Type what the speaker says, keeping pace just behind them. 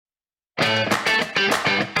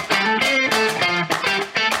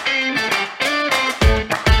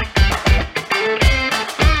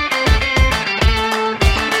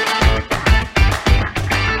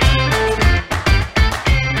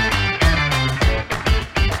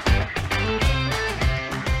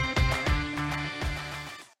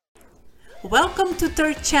Welcome to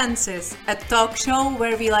Third Chances, a talk show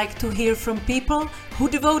where we like to hear from people who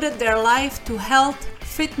devoted their life to health,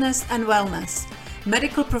 fitness, and wellness.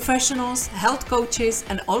 Medical professionals, health coaches,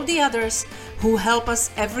 and all the others who help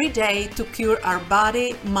us every day to cure our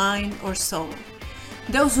body, mind, or soul.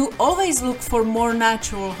 Those who always look for more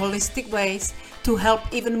natural, holistic ways to help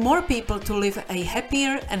even more people to live a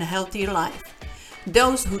happier and healthier life.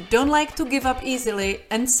 Those who don't like to give up easily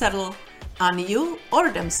and settle on you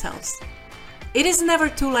or themselves. It is never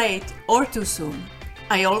too late or too soon.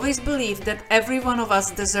 I always believe that every one of us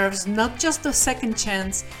deserves not just a second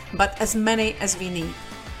chance, but as many as we need.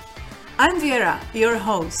 I'm Vera, your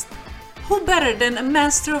host. Who better than a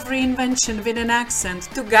master of reinvention with an accent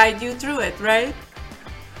to guide you through it, right?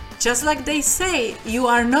 Just like they say, you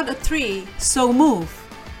are not a tree, so move.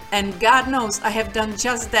 And God knows I have done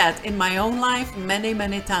just that in my own life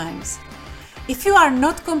many times. If you are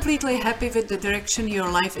not completely happy with the direction your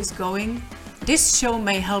life is going, this show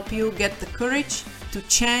may help you get the courage to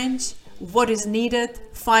change what is needed,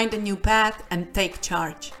 find a new path, and take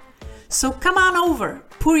charge. So come on over,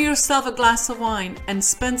 pour yourself a glass of wine, and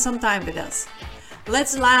spend some time with us.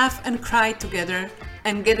 Let's laugh and cry together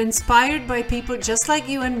and get inspired by people just like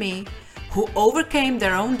you and me who overcame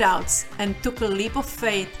their own doubts and took a leap of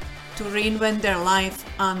faith to reinvent their life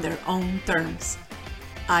on their own terms.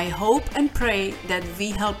 I hope and pray that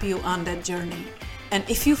we help you on that journey. And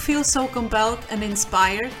if you feel so compelled and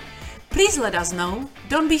inspired, please let us know.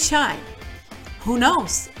 Don't be shy. Who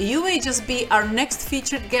knows? You may just be our next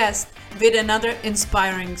featured guest with another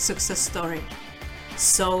inspiring success story.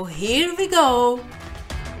 So here we go.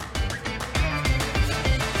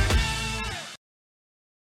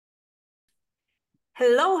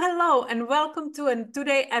 Hello, and welcome to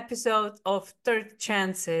today's episode of Third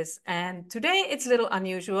Chances. And today it's a little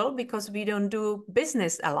unusual because we don't do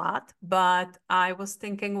business a lot, but I was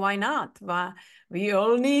thinking, why not? Well, we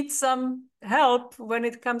all need some help when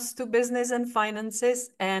it comes to business and finances.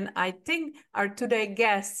 And I think our today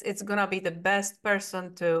guest is gonna be the best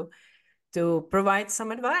person to provide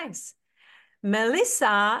some advice.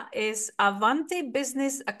 Melissa is Avanti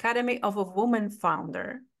Business Academy of a Woman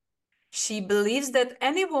founder. She believes that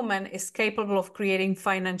any woman is capable of creating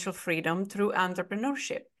financial freedom through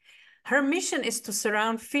entrepreneurship. Her mission is to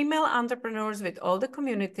surround female entrepreneurs with all the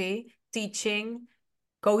community, teaching,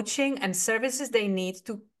 coaching, and services they need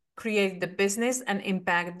to create the business and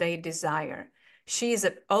impact they desire. She is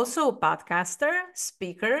also a podcaster,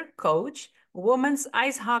 speaker, coach, women's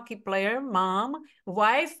ice hockey player, mom,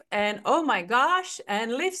 wife, and oh my gosh,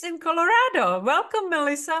 and lives in Colorado. Welcome,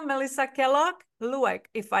 Melissa Kellogg Lueck,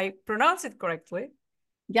 if I pronounce it correctly.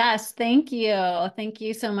 Yes, thank you. Thank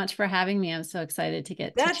you so much for having me. I'm so excited to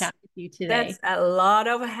get to chat with you today. That's a lot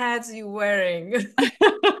of hats you're wearing.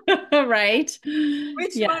 Right?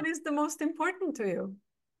 Which one is the most important to you?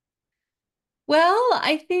 Well,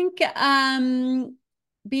 I think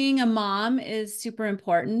being a mom is super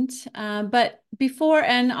important. But before,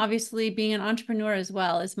 and obviously being an entrepreneur as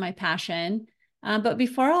well is my passion. But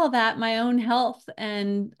before all that, my own health,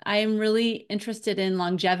 and I'm really interested in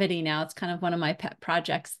longevity now. It's kind of one of my pet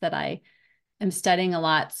projects that I am studying a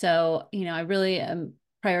lot. So, I really am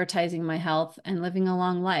prioritizing my health and living a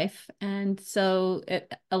long life. And so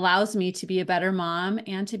it allows me to be a better mom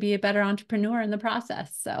and to be a better entrepreneur in the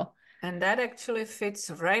process. And that actually fits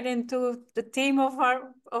right into the theme of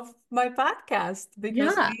my podcast,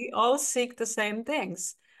 because we all seek the same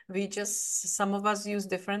things. Some of us use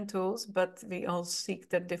different tools, but we all seek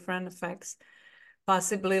the different effects,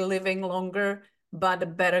 possibly living longer, but a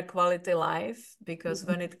better quality life. Because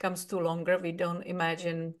when it comes to longer, we don't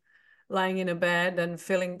imagine lying in a bed and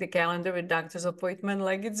filling the calendar with doctor's appointment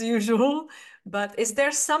like it's usual. But is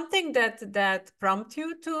there something that prompted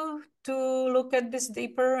you to look at this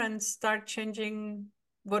deeper and start changing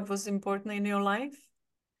what was important in your life?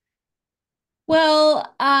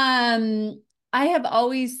 Well, I have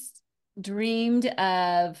always dreamed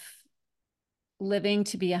of living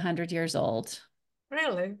to be 100 years old.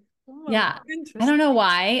 Really? Oh, yeah. I don't know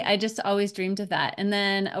why. I just always dreamed of that. And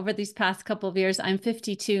then over these past couple of years, I'm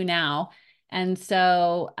 52 now. And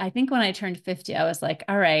so I think when I turned 50, I was like,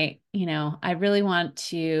 all right, I really want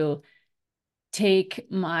to take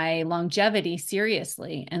my longevity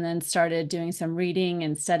seriously, and then started doing some reading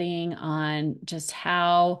and studying on just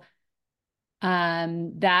how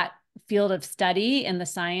that field of study and the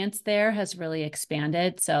science there has really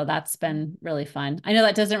expanded. So that's been really fun. I know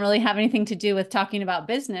that doesn't really have anything to do with talking about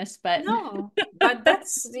business, but no, but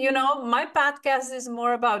that's, my podcast is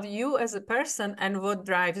more about you as a person and what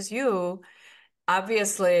drives you.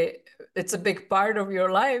 Obviously, it's a big part of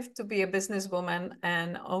your life to be a businesswoman,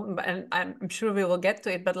 and I'm sure we will get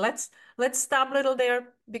to it, but let's stop a little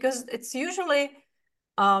there, because it's usually,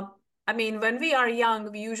 I mean, when we are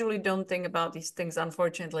young, we usually don't think about these things.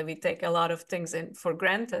 Unfortunately, we take a lot of things in for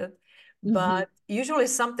granted, Mhm. but usually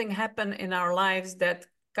something happen in our lives that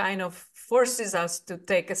kind of forces us to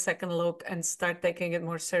take a second look and start taking it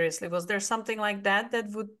more seriously. Was there something like that that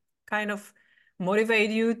would kind of motivate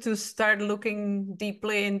you to start looking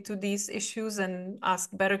deeply into these issues and ask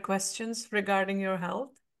better questions regarding your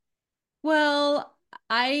health? Well,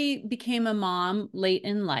 I became a mom late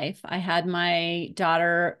in life. I had my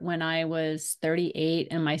daughter when I was 38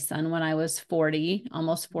 and my son when I was 40,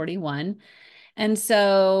 almost 41. And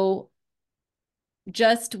so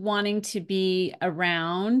just wanting to be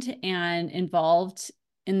around and involved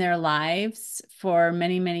in their lives for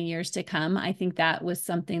many, many years to come, I think that was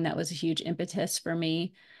something that was a huge impetus for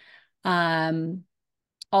me. Um,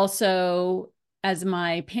 Also, as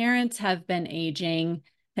my parents have been aging,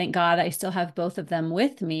 thank God I still have both of them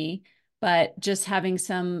with me, but just having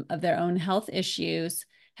some of their own health issues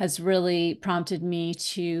has really prompted me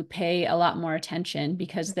to pay a lot more attention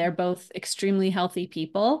because they're both extremely healthy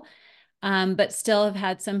people, but still have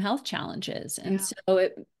had some health challenges. And Yeah. so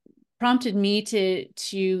it prompted me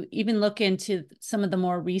to even look into some of the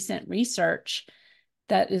more recent research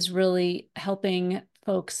that is really helping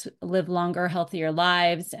folks live longer, healthier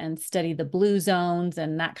lives and study the blue zones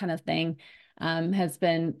and that kind of thing. Has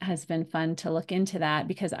been fun to look into that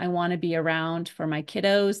because I want to be around for my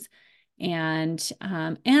kiddos, and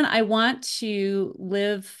I want to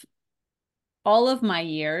live all of my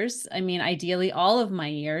years. I mean, ideally, all of my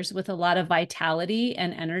years with a lot of vitality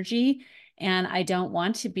and energy. And I don't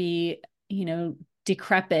want to be,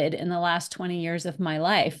 decrepit in the last 20 years of my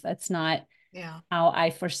life. That's not Yeah. how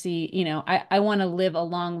I foresee, I want to live a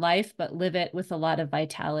long life, but live it with a lot of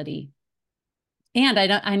vitality. And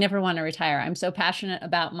I never want to retire. I'm so passionate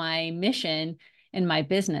about my mission and my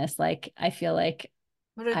business. Like, I feel like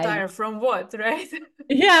I, Retire from what, right?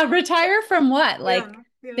 yeah, retire from what? Yeah, Like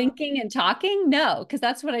yeah, thinking and talking? No, because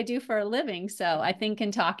that's what I do for a living. So I think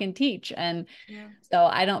and talk and teach. And yeah. so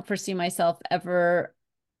I don't foresee myself ever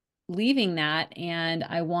leaving that. And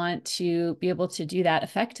I want to be able to do that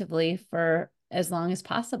effectively for as long as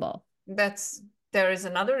possible. That's There is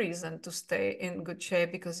another reason to stay in good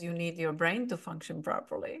shape, because you need your brain to function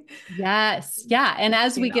properly. Yes. Yeah. And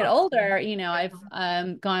as we You get know, older, yeah.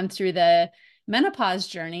 I've gone through the menopause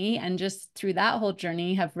journey and just through that whole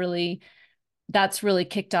journey that's really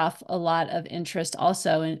kicked off a lot of interest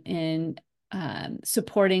also in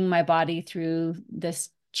supporting my body through this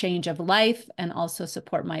change of life and also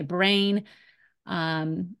support my brain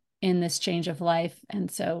um, in this change of life.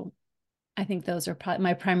 And so I think those are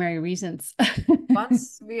my primary reasons.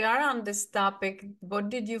 Once we are on this topic, what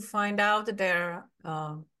did you find out there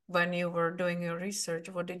when you were doing your research?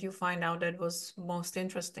 What did you find out that was most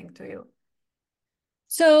interesting to you?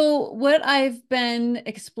 So, what I've been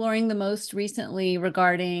exploring the most recently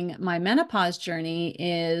regarding my menopause journey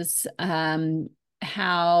is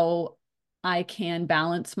how I can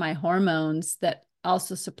balance my hormones that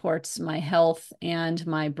also supports my health and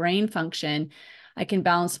my brain function. I can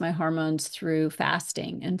balance my hormones through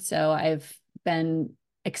fasting. And so I've been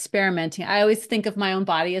experimenting. I always think of my own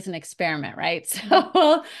body as an experiment, right? So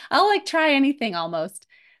Mhm. I'll like try anything almost.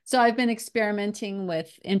 So I've been experimenting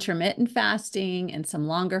with intermittent fasting and some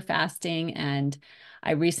longer fasting. And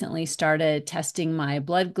I recently started testing my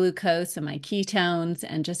blood glucose and my ketones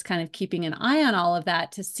and just kind of keeping an eye on all of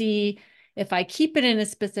that to see if I keep it in a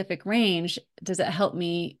specific range, does it help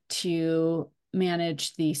me to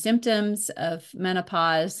manage the symptoms of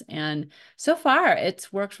menopause? And so far,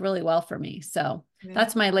 it's worked really well for me. So Yeah,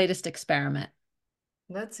 that's my latest experiment.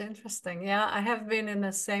 that's interesting. Yeah, I have been in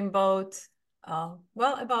the same boat.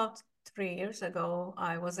 Well, about 3 years ago,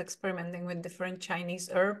 I was experimenting with different Chinese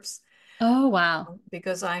herbs, Oh, wow.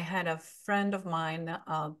 because I had a friend of mine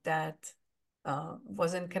that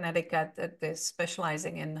was in Connecticut that is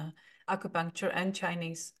specializing in acupuncture and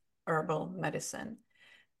Chinese herbal medicine.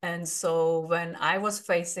 And so when I was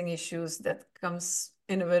facing issues that comes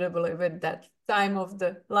inevitably with that time of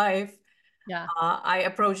the life, Yeah. I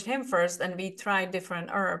approached him first, and we tried different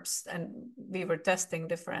herbs, and we were testing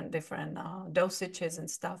different dosages and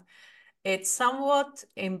stuff. It somewhat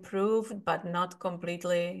improved, but not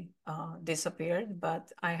completely disappeared.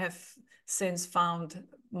 But I have since found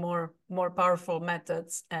more powerful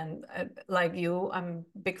methods. And like you, I'm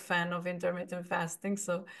a big fan of intermittent fasting,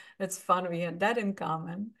 so it's fun we had that in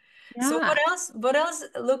common. So Yeah. what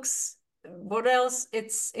else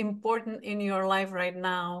it's important in your life right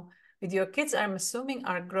now with your kids? I'm assuming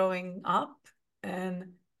are growing up,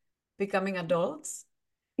 and becoming adults?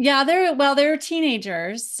 Yeah, they're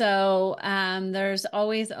teenagers, so there's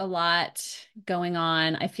always a lot going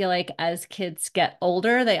on. I feel like as kids get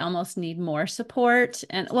older, they almost need more support,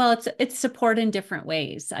 and well, it's support in different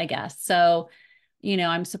ways, I guess. So,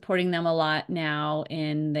 I'm supporting them a lot now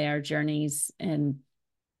in their journeys in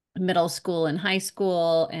middle school and high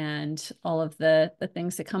school and all of the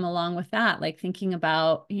things that come along with that, like thinking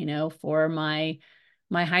about, for my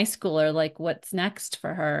high schooler, like what's next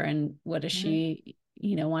for her and what does she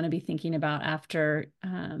want to be thinking about after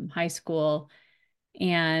high school,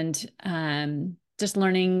 and just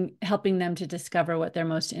helping them to discover what they're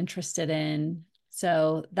most interested in.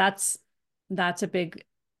 So that's a big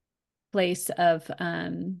place of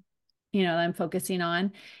I'm focusing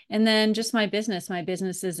on. And then just my business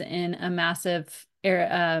is in a massive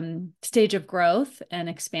stage of growth and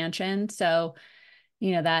expansion. So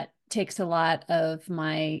that takes a lot of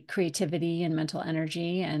my creativity and mental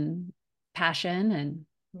energy and passion. And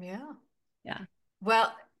yeah.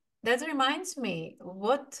 Well, that reminds me,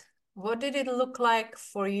 what did it look like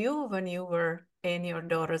for you when you were in your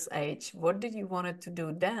daughter's age? What did you wanted to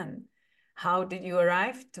do then? How did you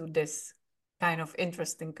arrive to this kind of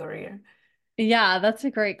interesting career? Yeah, that's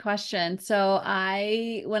a great question. So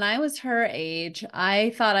when I was her age,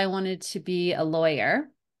 I thought I wanted to be a lawyer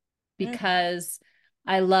because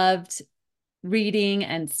I loved reading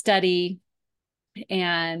and study,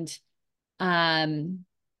 and um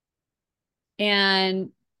and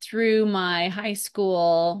through my high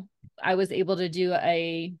school I was able to do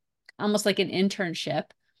almost like an internship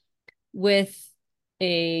with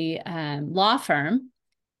a law firm.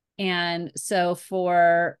 And so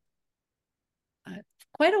for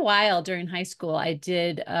quite a while during high school, I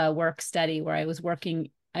did a work study where I was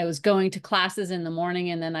going to classes in the morning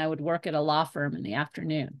and then I would work at a law firm in the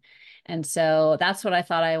afternoon. And so that's what I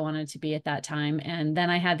thought I wanted to be at that time. And then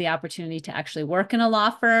I had the opportunity to actually work in a law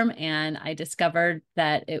firm, and I discovered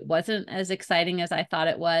that it wasn't as exciting as I thought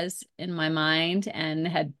it was in my mind, and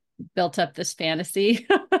had built up this fantasy.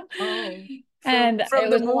 Oh, And from it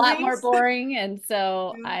the was a lot more movies? boring. And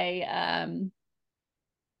so Yeah.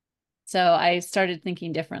 I started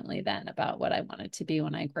thinking differently then about what I wanted to be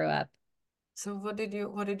when I grew up. So what did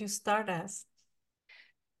you start as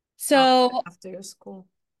So after your school?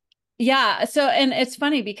 yeah, and it's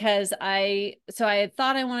funny because I had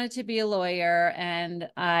thought I wanted to be a lawyer, and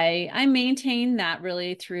I maintained that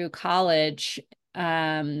really through college.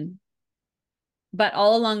 Um, but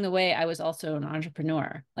all along the way, I was also an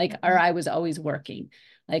entrepreneur, or I was always working.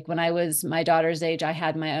 Like when I was my daughter's age, I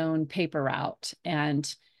had my own paper route,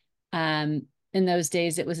 and um, in those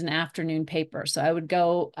days, it was an afternoon paper. So I would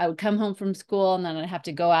come home from school and then I'd have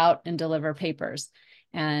to go out and deliver papers.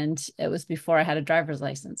 And it was before I had a driver's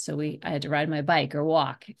license. So I had to ride my bike or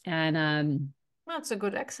walk. And Well, it's a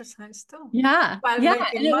good exercise too, yeah, while yeah.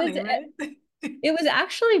 And making money, right? it was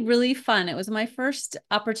actually really fun. It was my first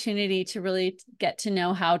opportunity to really get to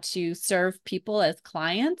know how to serve people as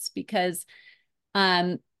clients, because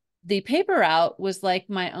um, the paper route was like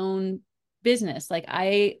my own business. Like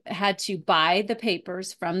I had to buy the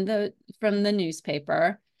papers from the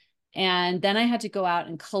newspaper, and then I had to go out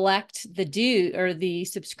and collect the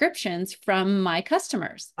subscriptions from my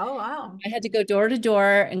customers. Oh, wow. I had to go door to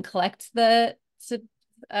door and collect the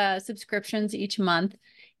subscriptions each month,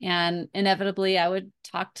 and inevitably I would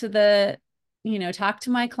talk to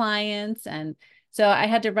my clients, and so I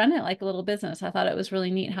had to run it like a little business. I thought it was really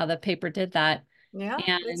neat how the paper did that. Yeah,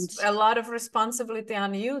 And it's a lot of responsibility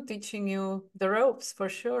on you, teaching you the ropes for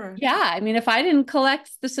sure. yeah, I mean, if I didn't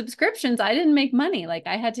collect the subscriptions, I didn't make money. Like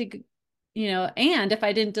I had to, and if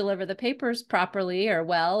I didn't deliver the papers properly or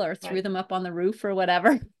well, or threw Right. them up on the roof or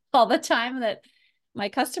whatever, all the time, that my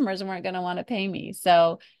customers weren't going to want to pay me.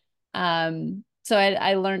 So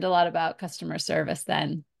I learned a lot about customer service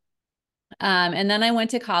then. And then I went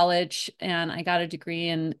to college and I got a degree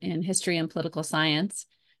in history and political science,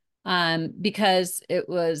 because it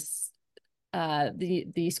was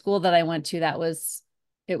the school that I went to,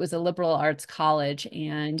 it was a liberal arts college,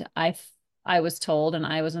 and I was told, and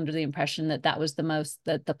I was under the impression that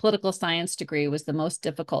that the political science degree was the most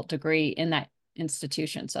difficult degree in that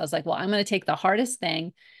institution. So I was like, well, I'm going to take the hardest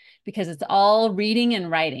thing, because it's all reading and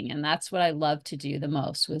writing, and that's what I loved to do the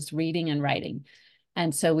most, was reading and writing.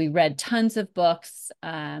 And so we read tons of books.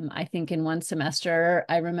 I think in one semester,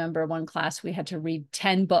 I remember one class we had to read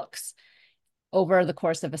 10 books over the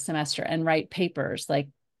course of a semester and write papers, like,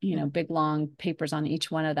 big long papers on each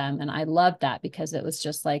one of them. And I loved that because it was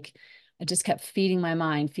just like, I just kept feeding my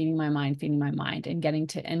mind, and getting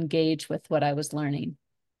to engage with what I was learning.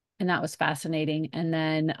 And that was fascinating. And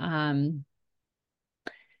then,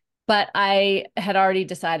 but I had already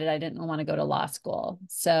decided I didn't want to go to law school.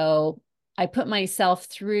 So I put myself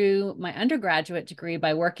through my undergraduate degree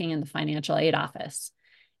by working in the financial aid office.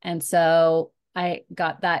 And so I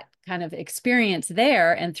got that kind of experience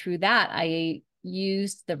there. And through that, I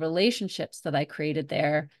used the relationships that I created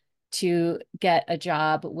there to get a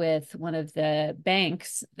job with one of the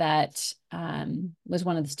banks that was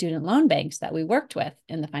one of the student loan banks that we worked with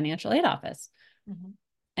in the financial aid office. Mm-hmm.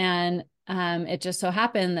 And it just so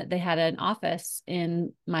happened that they had an office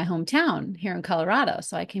in my hometown here in Colorado.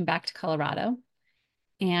 So I came back to Colorado,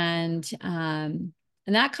 and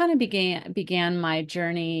that kind of began my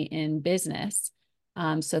journey in business.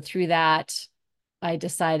 So through that, I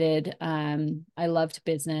decided I loved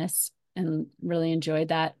business and really enjoyed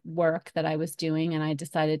that work that I was doing. And I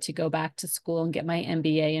decided to go back to school and get my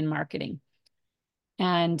MBA in marketing.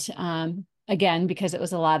 And again, because it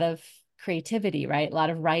was a lot of creativity, right? A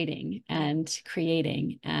lot of writing and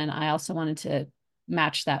creating. And I also wanted to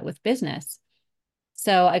match that with business.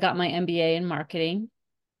 So I got my MBA in marketing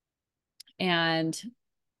and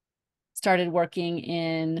started working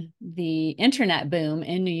in the internet boom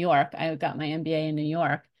in New York. I got my MBA in New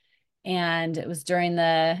York, and it was during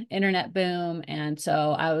the internet boom. And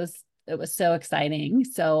so it was so exciting.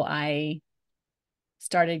 So I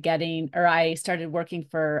started working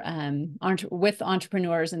for with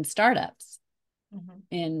entrepreneurs and startups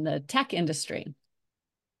in the tech industry.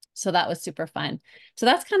 So that was super fun. So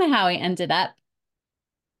that's kind of how I ended up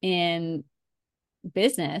in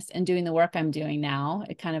business and doing the work I'm doing now.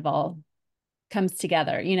 It kind of all comes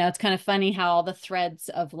together. You know, it's kind of funny how all the threads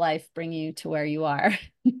of life bring you to where you are.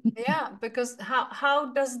 Yeah, because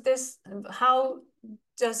how does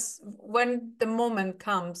when the moment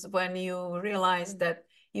comes when you realize that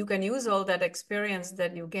you can use all that experience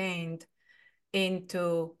that you gained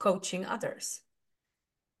into coaching others?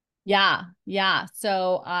 Yeah, yeah.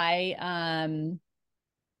 So I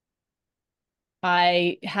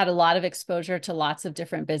had a lot of exposure to lots of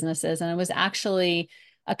different businesses, and I was actually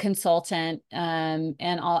a consultant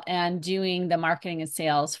and doing the marketing and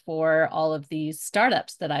sales for all of these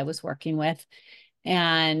startups that I was working with.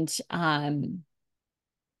 And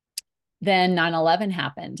then 9/11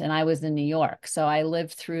 happened and I was in New York. So I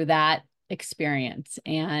lived through that experience,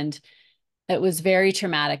 and it was very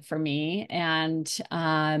traumatic for me. And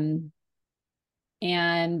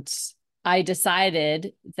I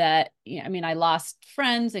decided that, I mean, I lost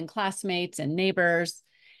friends and classmates and neighbors,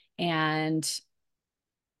 and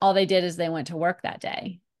all they did is they went to work that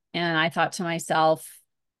day. And I thought to myself,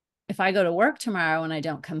 if I go to work tomorrow and I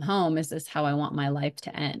don't come home, is this how I want my life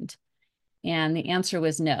to end? And the answer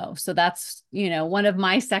was no. So that's, one of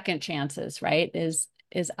my second chances, right? Is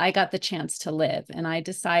I got the chance to live. And I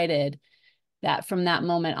decided that from that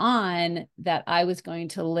moment on that I was going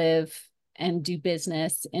to live and do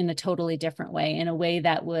business in a totally different way, in a way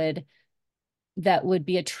that would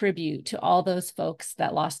be a tribute to all those folks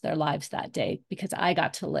that lost their lives that day, because I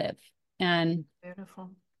got to live. And Beautiful.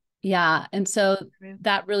 yeah, and so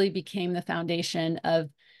that really became the foundation of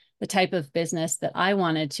the type of business that I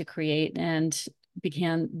wanted to create, and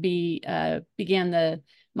began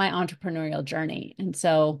my entrepreneurial journey. And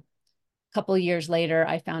so a couple of years later,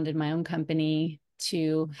 I founded my own company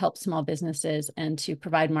to help small businesses and to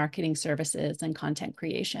provide marketing services and content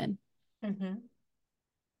creation. Mm-hmm.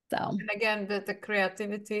 So, And again, the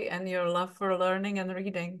creativity and your love for learning and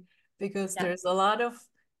reading, because yeah. there's a lot of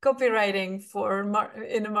copywriting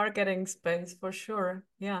in the marketing space for sure.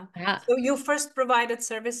 Yeah. Yeah. So you first provided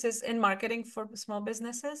services in marketing for small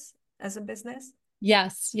businesses as a business?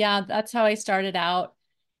 Yes. Yeah. That's how I started out.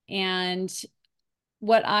 And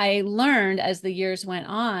what I learned as the years went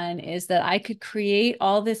on is that I could create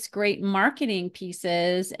all this great marketing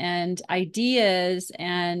pieces and ideas,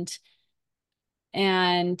 and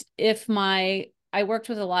if I worked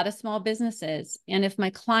with a lot of small businesses, and if my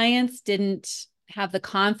clients didn't have the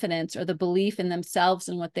confidence or the belief in themselves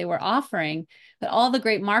and what they were offering, that all the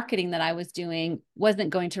great marketing that I was doing wasn't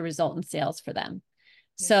going to result in sales for them.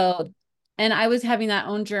 Yeah. So, and I was having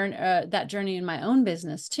that journey in my own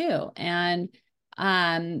business too. And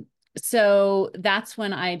so that's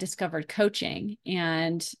when I discovered coaching,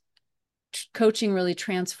 and coaching really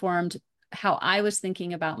transformed how I was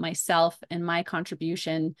thinking about myself and my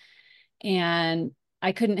contribution. And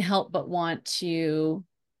I couldn't help but want to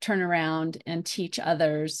turn around and teach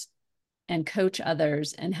others and coach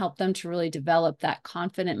others and help them to really develop that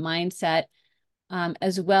confident mindset,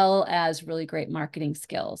 as well as really great marketing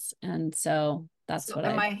skills. And so that's So what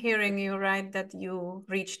am I hearing you right that you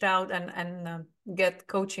reached out and get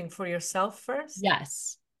coaching for yourself first?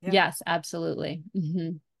 Yes. Yeah. Yes, absolutely.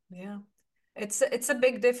 Mm-hmm. Yeah. It's a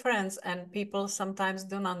big difference, and people sometimes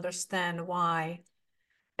don't understand why.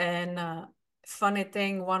 And funny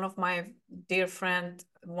thing, one of my dear friend,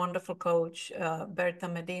 wonderful coach, Berta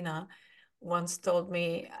Medina, once told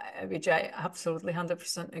me, which I absolutely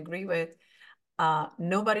 100% agree with,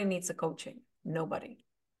 nobody needs a coaching. Nobody.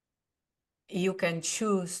 You can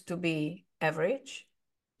choose to be average.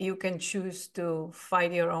 You can choose to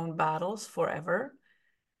fight your own battles forever,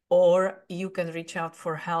 or you can reach out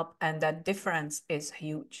for help. And that difference is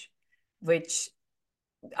huge, which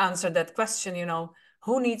answer that question,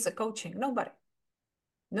 who needs a coaching? Nobody.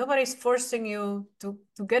 Nobody's forcing you to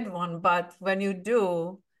get one. But when you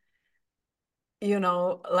do,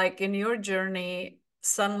 like in your journey,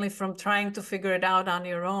 suddenly from trying to figure it out on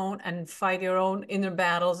your own and fight your own inner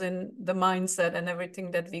battles in the mindset and everything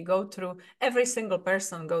that we go through, every single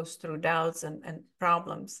person goes through doubts and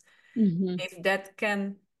problems. Mm-hmm.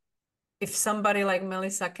 If somebody like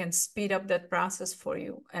Melissa can speed up that process for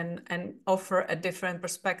you and offer a different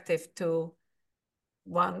perspective to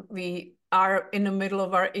one, we are in the middle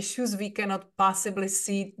of our issues, we cannot possibly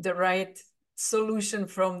see the right solution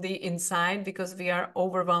from the inside because we are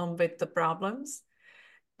overwhelmed with the problems.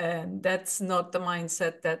 And that's not the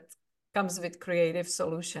mindset that comes with creative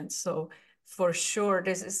solutions. So for sure,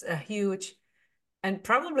 this is a huge and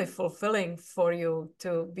probably fulfilling for you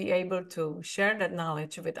to be able to share that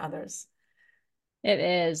knowledge with others. It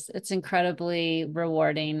is. It's incredibly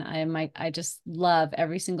rewarding. I just love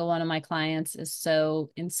every single one of my clients is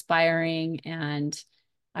so inspiring, and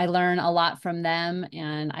I learn a lot from them,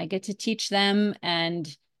 and I get to teach them and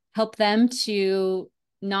help them to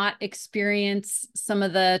not experience some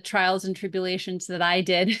of the trials and tribulations that I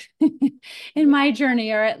did in my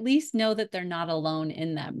journey, or at least know that they're not alone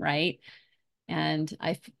in them, right? And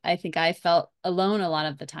I think I felt alone a lot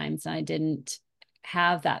of the times, and I didn't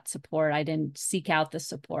have that support. I didn't seek out the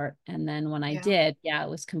support. And then when I did, it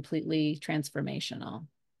was completely transformational.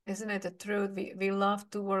 Isn't it the truth? We love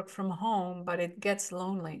to work from home, but it gets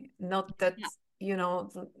lonely. Not that,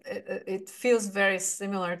 it feels very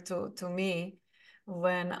similar to me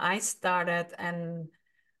when I started. And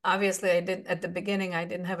obviously at the beginning, I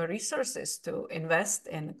didn't have a resources to invest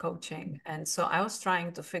in coaching. And so I was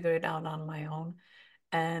trying to figure it out on my own.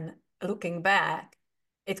 And looking back,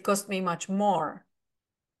 it cost me much more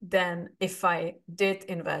than if I did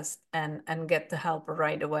invest and get the help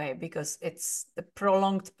right away, because it's the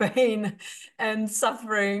prolonged pain and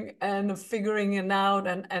suffering and figuring it out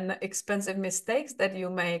and expensive mistakes that you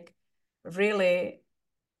make. Really,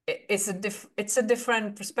 it's a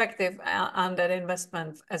different perspective on that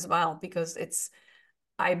investment as well, because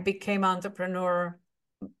I became entrepreneur,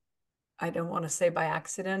 I don't want to say by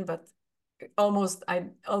accident, but I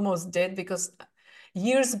almost did, because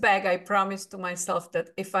years back, I promised to myself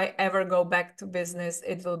that if I ever go back to business,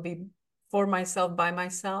 it will be for myself, by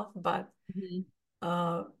myself. But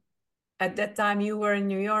at that time, you were in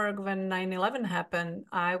New York when 9/11 happened.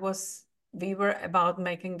 We were about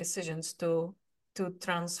making decisions to move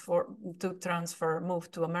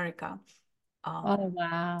to America. Oh,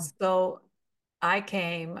 wow. So I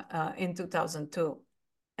came in 2002,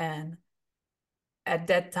 and at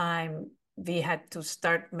that time, we had to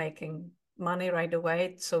start making money right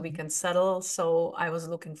away so we can settle. So I was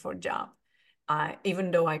looking for a job. Even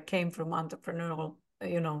though I came from entrepreneurial,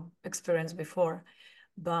 experience before,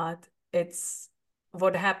 but it's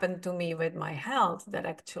what happened to me with my health that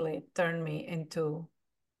actually turned me into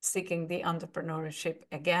seeking the entrepreneurship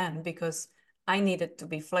again, because I needed to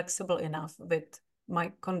be flexible enough with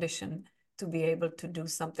my condition to be able to do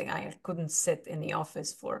something. I couldn't sit in the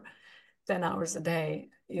office for 10 hours a day,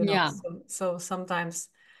 Yeah. so sometimes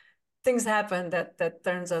things happen that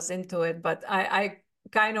turns us into it. But I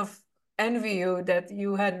kind of envy you that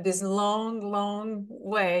you had this long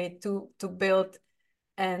way to build.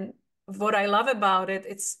 And what I love about it,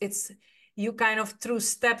 it's you kind of, through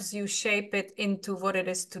steps, you shape it into what it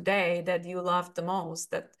is today that you love the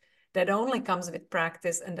most, that only comes with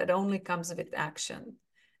practice and that only comes with action.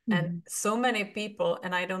 And so many people,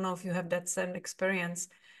 and I don't know if you have that same experience,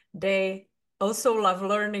 they also love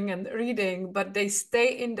learning and reading, but they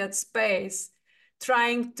stay in that space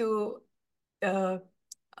trying to uh,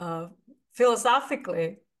 uh,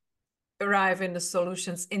 philosophically arrive in the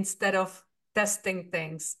solutions instead of testing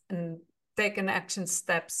things and taking action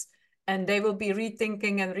steps. And they will be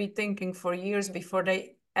rethinking and rethinking for years before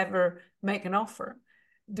they ever make an offer.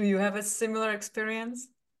 Do you have a similar experience?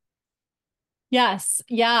 Yes.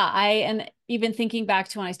 Yeah. And even thinking back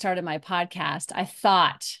to when I started my podcast, I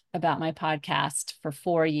thought about my podcast for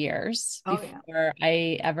 4 years Oh, yeah. before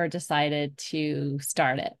I ever decided to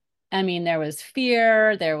start it. I mean, there was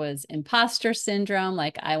fear, there was imposter syndrome,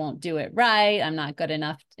 like I won't do it right. I'm not good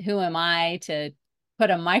enough. Who am I to put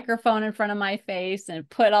a microphone in front of my face and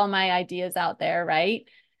put all my ideas out there, right?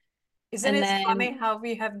 Isn't And it then, funny how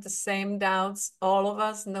we have the same doubts, all of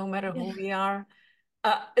us, no matter who yeah. we are?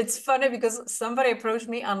 It's funny because somebody approached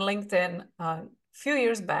me on LinkedIn a few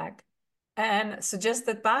years back and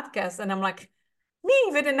suggested podcast, and I'm like, me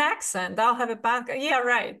with an accent, I'll have a podcast. Yeah,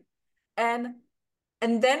 right. And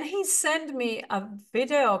then he sent me a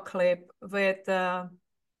video clip with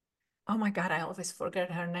oh my God, I always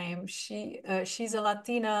forget her name. She's a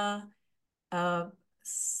Latina, uh,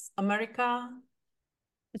 America.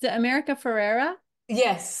 Is it America Ferrera?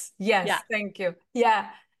 Yes, Yeah. yes, thank you. Yeah.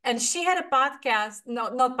 And she had a podcast, no,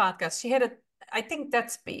 not podcast. She had a, I think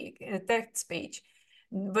that speech,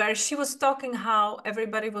 where she was talking how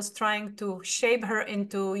everybody was trying to shape her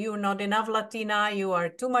into you're not enough Latina, you are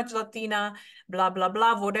too much Latina, blah, blah,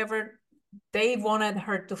 blah, whatever they wanted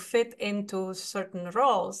her to fit into certain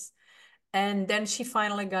roles. And then she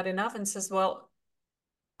finally got enough and says, well,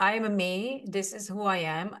 I am a me. This is who I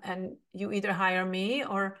am, and you either hire me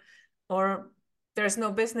or there's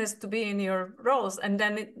no business to be in your roles. And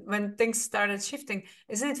then when things started shifting,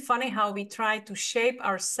 isn't it funny how we try to shape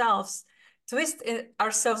ourselves,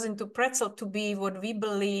 ourselves into pretzel to be what we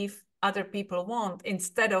believe other people want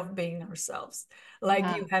instead of being ourselves, like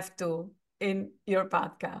Yeah. you have to in your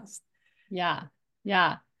podcast. Yeah.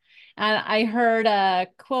 Yeah. And I heard a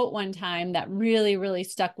quote one time that really, really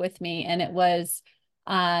stuck with me. And it was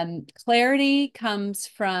clarity comes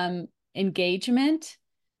from engagement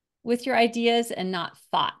with your ideas and not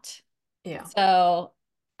thought. Yeah. So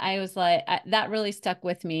I was like, that really stuck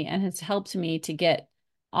with me and has helped me to get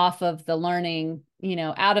off of the learning,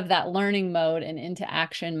 out of that learning mode and into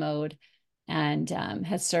action mode, and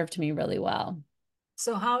has served me really well.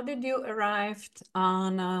 So how did you arrive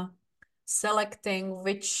on selecting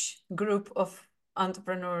which group of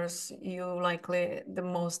entrepreneurs you likely the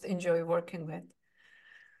most enjoy working with?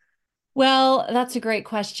 Well, that's a great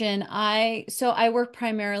question. I work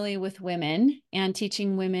primarily with women and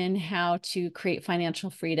teaching women how to create financial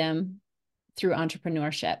freedom through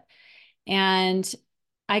entrepreneurship. And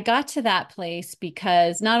I got to that place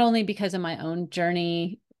because not only because of my own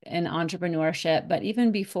journey in entrepreneurship, but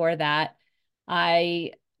even before that,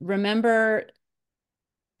 I remember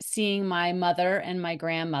seeing my mother and my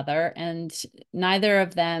grandmother, and neither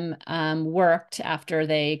of them worked after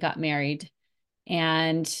they got married.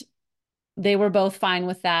 And they were both fine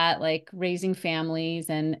with that, like raising families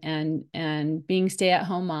and being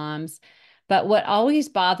stay-at-home moms. But what always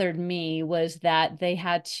bothered me was that they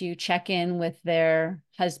had to check in with their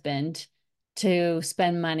husband to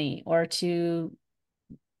spend money or to,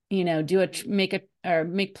 do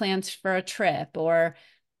make plans for a trip, or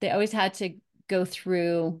they always had to go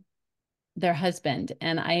through their husband.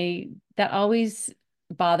 And that always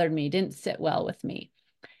bothered me, didn't sit well with me.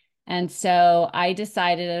 And so I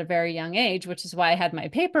decided at a very young age, which is why I had my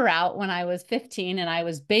paper out when I was 15 and I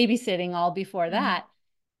was babysitting all before Mhm. that,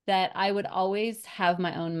 that I would always have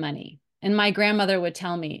my own money. And my grandmother would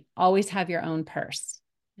tell me, always have your own purse.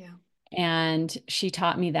 Yeah. And she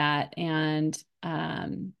taught me that. And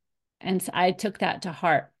so I took that to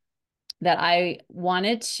heart, that I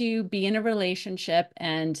wanted to be in a relationship,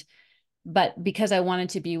 but because I wanted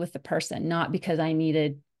to be with the person, not because I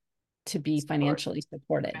needed to be Support. financially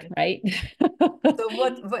supported, Right. right? So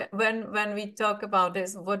when we talk about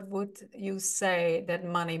this, what would you say that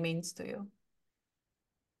money means to you?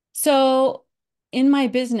 So in my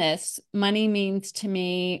business, money means to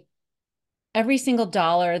me every single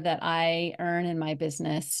dollar that I earn in my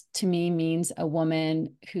business to me means a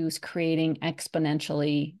woman who's creating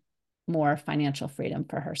exponentially more financial freedom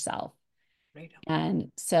for herself. Freedom.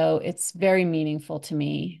 And so it's very meaningful to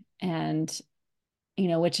me. And,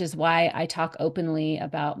 which is why I talk openly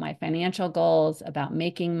about my financial goals, about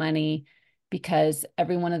making money, because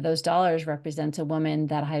every one of those dollars represents a woman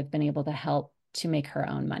that I've been able to help to make her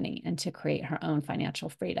own money and to create her own financial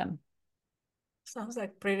freedom. Sounds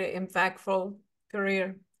like pretty impactful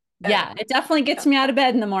career. Uh, Yeah, it definitely gets yeah, me out of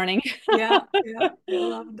bed in the morning. yeah, yeah. I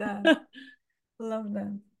love that. Love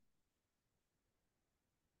that.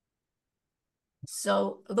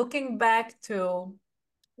 So looking back to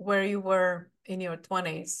where you were in your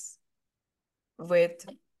 20s with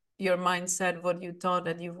your mindset, what you thought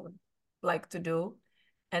that you would like to do,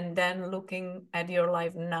 and then looking at your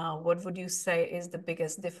life now, what would you say is the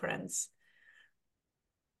biggest difference?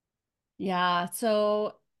 Yeah,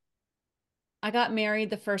 so I got married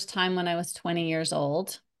the first time when I was 20 years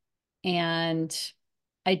old, and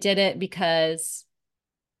I did it because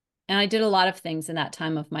And I did a lot of things in that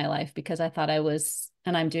time of my life because I thought I was,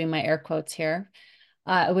 and I'm doing my air quotes here,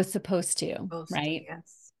 I was supposed to, Supposed to, right?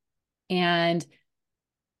 yes. And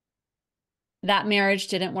that marriage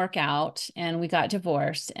didn't work out and we got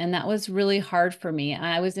divorced. And that was really hard for me.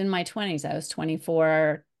 I was in my 20s. I was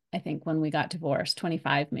 24, I think, when we got divorced,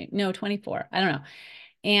 25, maybe, no, 24. I don't know.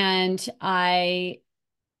 And I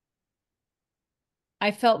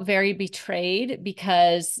felt very betrayed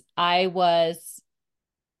because I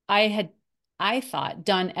had, I thought,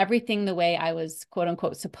 done everything the way I was, quote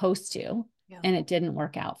unquote, supposed to, Yeah. and it didn't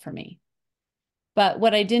work out for me. But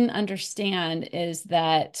what I didn't understand is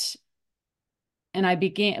that, and I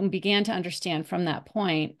began to understand from that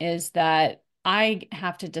point, is that I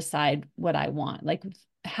have to decide what I want. Like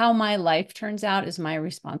how my life turns out is my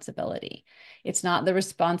responsibility. It's not the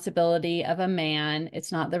responsibility of a man.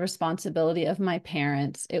 It's not the responsibility of my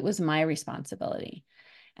parents. It was my responsibility.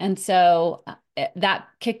 And so that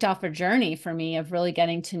kicked off a journey for me of really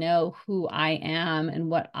getting to know who I am and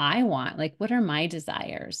what I want. Like, what are my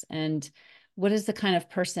desires? And what is the kind of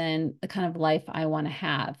person, the kind of life I want to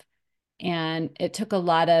have? And it took a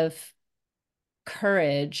lot of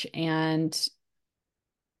courage and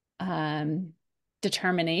um,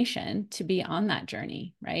 determination to be on that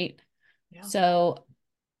journey, right? Yeah. So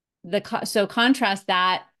so contrast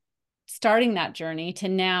that, starting that journey to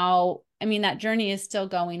now, I mean, that journey is still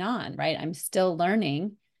going on, right? I'm still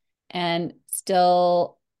learning and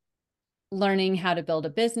still learning how to build a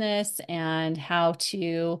business and how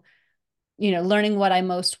to, learning what I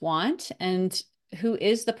most want and who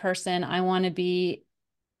is the person I want to be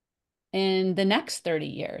in the next 30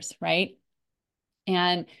 years, right?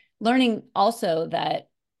 And learning also that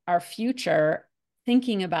our future,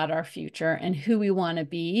 thinking about our future and who we want to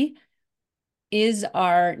be is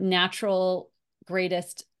our natural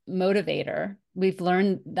greatest motivator. We've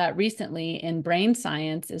learned that recently in brain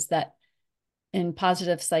science, is that in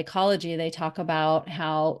positive psychology, they talk about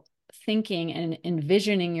how thinking and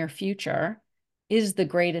envisioning your future is the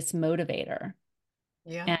greatest motivator.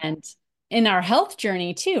 Yeah. And in our health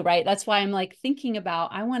journey too, right? That's why I'm like thinking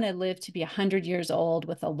about, I want to live to be 100 years old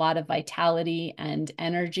with a lot of vitality and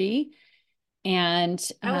energy. And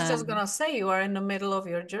I was just gonna say, you are in the middle of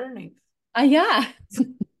your journey. yeah,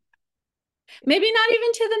 maybe not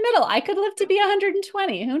even to the middle. I could live to be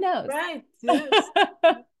 120. Who knows? Right. Yes.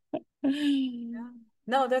 Yeah.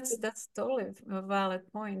 No, that's totally a valid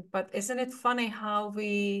point. But isn't it funny how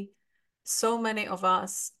so many of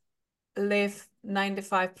us live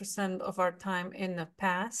 95% of our time in the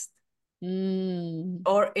past Mm.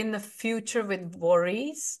 or in the future with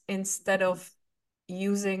worries instead of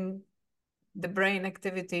using the brain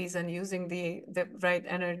activities and using the right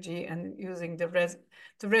energy and using to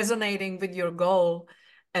resonating with your goal,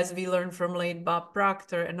 as we learned from late Bob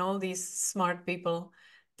Proctor and all these smart people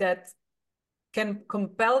that can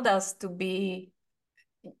compel us to be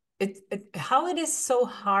how it is so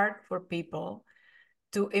hard for people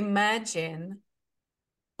to imagine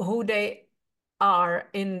who they are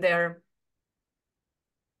in their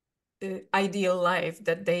ideal life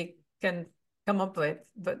that they can come up with,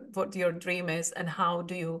 but what your dream is and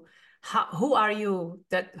who are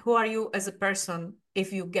you as a person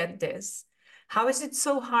if you get this. How is it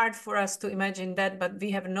so hard for us to imagine that, but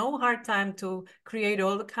we have no hard time to create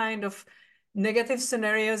all the kind of negative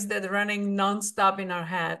scenarios that are running nonstop in our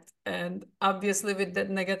head? And obviously with that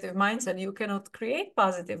negative mindset, you cannot create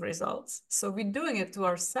positive results. So we're doing it to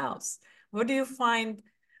ourselves. What do you find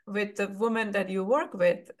with the women that you work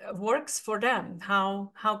with works for them?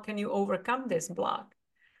 How can you overcome this block?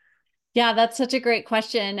 Yeah, that's such a great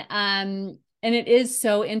question. And it is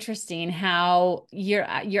so interesting how you're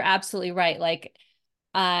absolutely right. Like,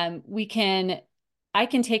 I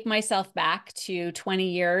can take myself back to 20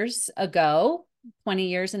 years ago, 20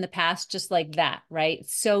 years in the past, just like that, right?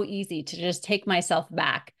 It's so easy to just take myself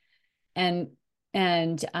back and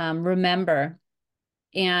remember.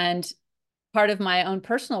 And part of my own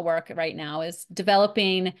personal work right now is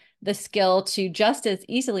developing the skill to just as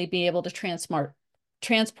easily be able to transport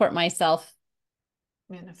myself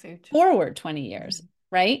In the future. forward 20 years,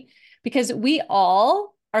 right? Because we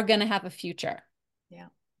all are going to have a future. Yeah.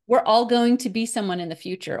 We're all going to be someone in the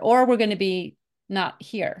future, or we're going to be not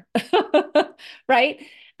here. Right?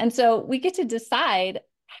 And so we get to decide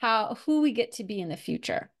who we get to be in the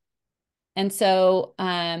future. And so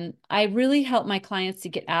I really help my clients to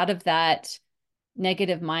get out of that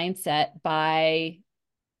negative mindset by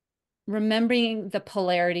remembering the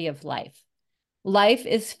polarity of life. Life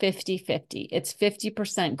is 50-50. It's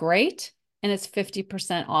 50% great and it's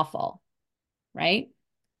 50% awful, right?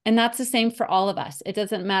 And that's the same for all of us. It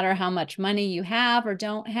doesn't matter how much money you have or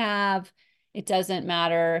don't have. It doesn't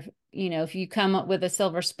matter if you come up with a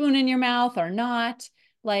silver spoon in your mouth or not,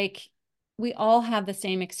 like we all have the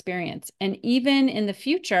same experience. And even in the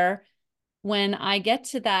future, when I get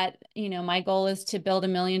to that, my goal is to build $1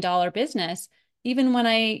 million business. Even when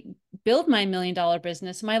I build my $1 million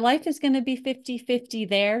business, my life is going to be 50-50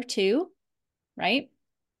 there too, right?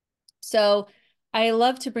 So I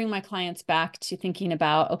love to bring my clients back to thinking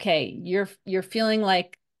about, okay, you're feeling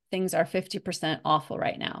like things are 50% awful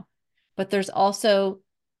right now, but there's also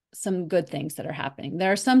some good things that are happening.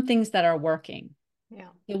 There are some things that are working. Yeah.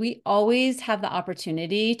 So we always have the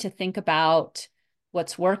opportunity to think about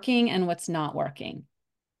what's working and what's not working,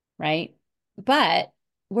 right? But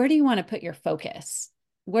where do you want to put your focus?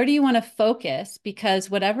 Where do you want to focus? Because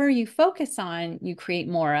whatever you focus on, you create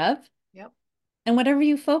more of. Yep. And whatever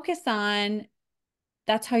you focus on,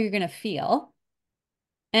 that's how you're going to feel.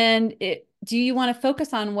 And do you want to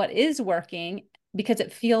focus on what is working because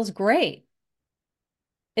it feels great?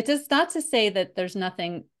 It does not to say that there's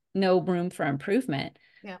no room for improvement,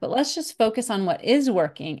 Yeah. but let's just focus on what is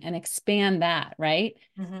working and expand that, right?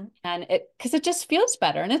 Mm-hmm. And because it just feels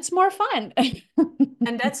better and it's more fun.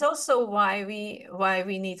 And that's also why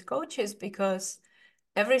we need coaches, because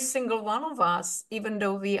every single one of us, even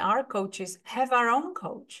though we are coaches, have our own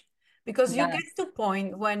coach. Because you get Yes. to a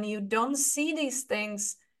point when you don't see these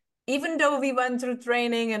things, even though we went through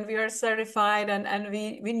training and we are certified and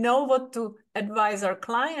we know what to advise our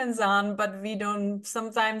clients on, but we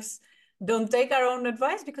sometimes don't take our own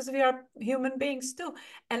advice because we are human beings too.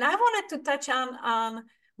 And I wanted to touch on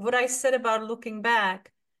what I said about looking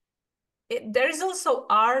back. There is also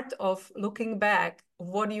art of looking back.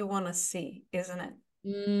 What do you want to see, isn't it?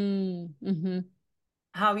 Mm-hmm.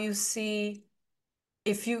 How you see,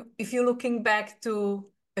 if you're looking back to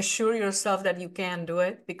assure yourself that you can do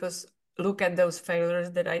it, because look at those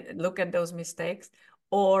failures, that I look at those mistakes,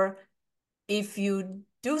 or if you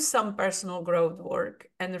do some personal growth work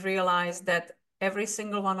and realize that every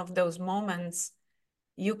single one of those moments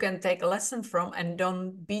you can take a lesson from, and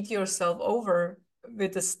don't beat yourself over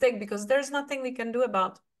with a stick, because there's nothing we can do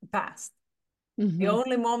about the past. The Mm-hmm.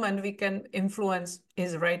 only moment we can influence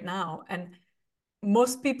is right now. And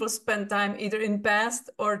most people spend time either in past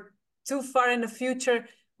or too far in the future,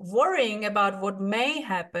 worrying about what may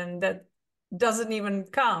happen that doesn't even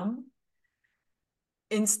come,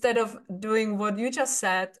 instead of doing what you just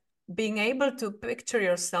said, being able to picture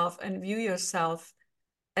yourself and view yourself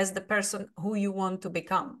as the person who you want to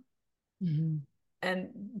become. Mm-hmm. And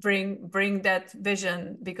bring that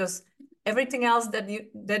vision, because everything else that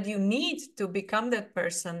you need to become that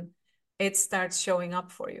person, it starts showing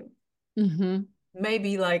up for you. Mm-hmm.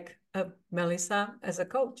 Maybe like Melissa as a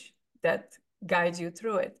coach that guides you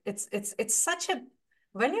through it. It's such a,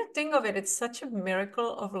 when you think of it, it's such a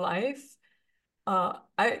miracle of life.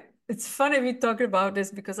 I It's funny we talk about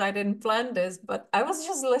this because I didn't plan this, but I was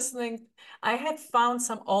just listening. I had found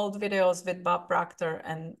some old videos with Bob Proctor,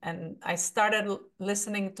 and I started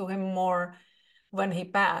listening to him more when he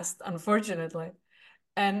passed, unfortunately.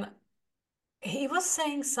 And he was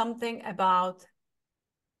saying something about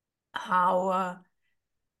how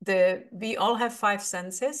we all have five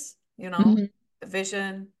senses, Mm-hmm.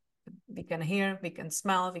 vision, we can hear, we can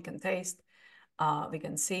smell, we can taste, we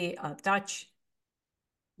can see, touch.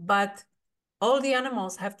 But all the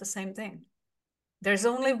animals have the same thing. There's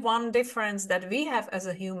only one difference that we have as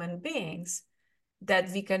a human beings that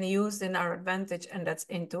we can use in our advantage, and that's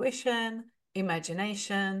intuition,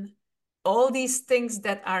 imagination, all these things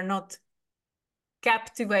that are not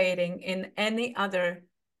captivating in any other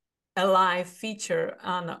alive feature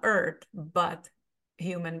on earth but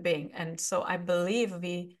human being. And so I believe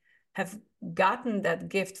we have gotten that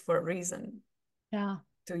gift for a reason, Yeah.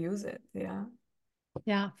 to use it. Yeah.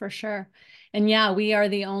 Yeah, for sure. And yeah, we are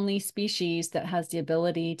the only species that has the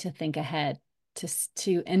ability to think ahead,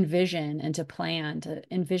 to envision and to plan, to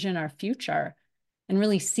envision our future and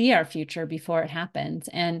really see our future before it happens.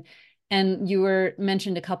 And you were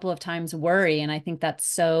mentioned a couple of times worry, and I think that's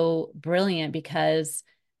so brilliant because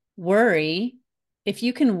worry, if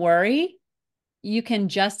you can worry, you can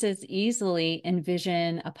just as easily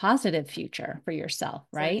envision a positive future for yourself,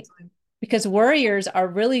 right? Exactly. Because worriers are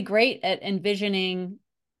really great at envisioning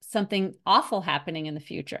something awful happening in the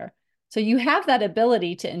future. So you have that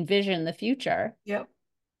ability to envision the future. Yep.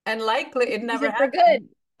 And likely it Use never it for happened.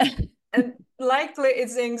 good. And likely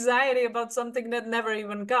it's anxiety about something that never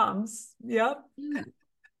even comes. Yep. Yeah.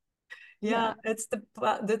 Yeah, Yeah.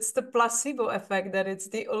 that's the placebo effect, that it's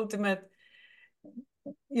the ultimate,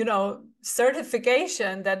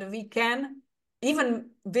 certification that we can, even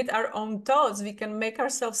with our own thoughts, we can make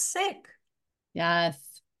ourselves sick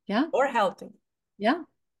Yes. Yeah. or healthy. Yeah.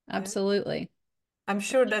 Yeah. Absolutely. I'm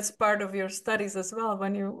sure that's part of your studies as well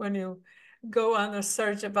when you go on a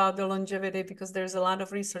search about the longevity, because there's a lot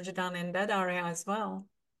of research done in that area as well.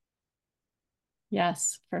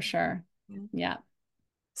 Yes, for sure. Yeah. Yeah.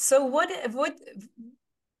 So what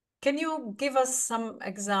can you give us some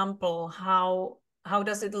example how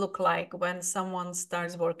does it look like when someone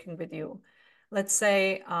starts working with you? Let's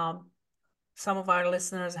say some of our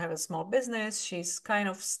listeners have a small business. She's kind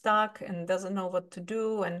of stuck and doesn't know what to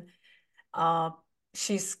do, and uh,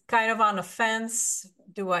 she's kind of on a fence.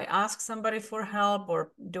 Do I ask somebody for help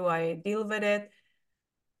or do I deal with it?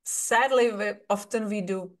 Sadly, often we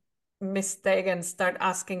do mistake and start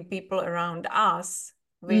asking people around us,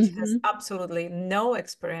 which has Hmm. absolutely no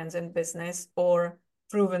experience in business or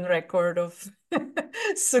proven record of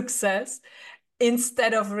success,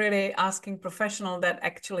 instead of really asking professional that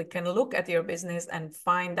actually can look at your business and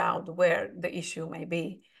find out where the issue may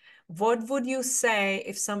be. What would you say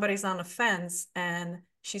if somebody's on a fence and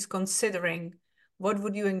she's considering? What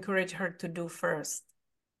would you encourage her to do first?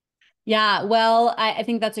 Yeah, well, I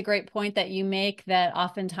think that's a great point that you make, that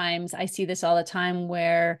oftentimes I see this all the time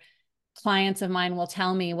where clients of mine will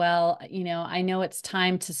tell me, well, I know it's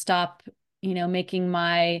time to stop, making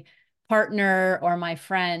my partner or my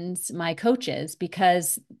friends my coaches,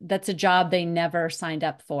 because that's a job they never signed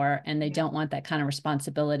up for, and they Yeah. don't want that kind of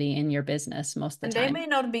responsibility in your business most of the And they time. may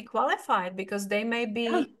not be qualified because they may Yeah.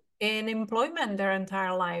 be in employment their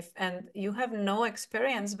entire life, and you have no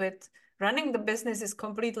experience with running the business. Is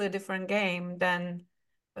completely different game than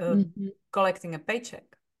uh, Mhm. collecting a paycheck.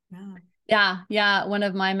 Yeah. Yeah, yeah. One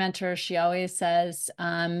of my mentors, she always says,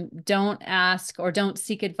 don't ask or don't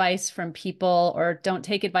seek advice from people, or don't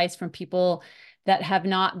take advice from people that have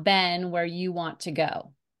not been where you want to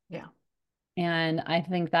go. Yeah. And I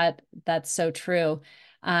think that that's so true.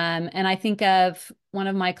 And I think of one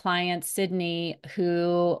of my clients, Sydney,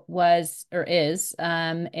 who was or is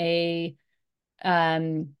a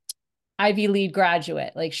um, Ivy League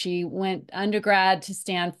graduate. Like, she went undergrad to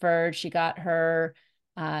Stanford. She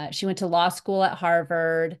went to law school at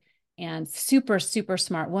Harvard, and super, super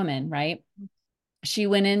smart woman, right? She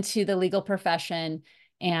went into the legal profession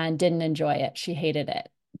and didn't enjoy it. She hated it.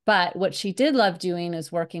 But what she did love doing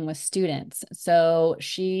is working with students. So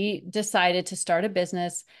she decided to start a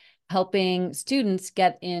business helping students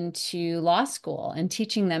get into law school and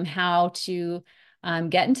teaching them how to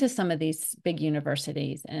get into some of these big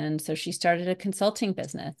universities. And so she started a consulting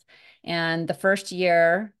business. And the first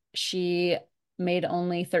year, she made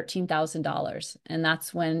only $13,000. And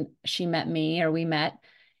that's when she met me, or we met,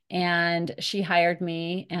 and she hired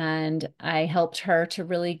me, and I helped her to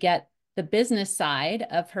really get the business side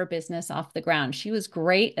of her business off the ground. She was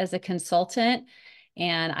great as a consultant,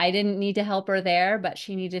 and I didn't need to help her there, but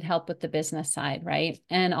she needed help with the business side, right?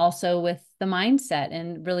 And also with the mindset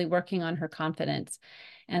and really working on her confidence.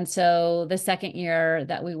 And so the second year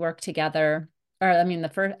that we worked together, or I mean,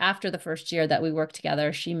 after the first year that we worked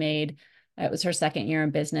together, she made, it was her second year in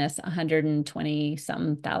business, 120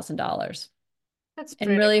 some thousand dollars. That's And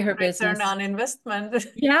pretty really her good return business. on investment.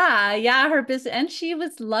 Yeah, her business, and she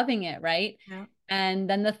was loving it, right? Yeah. And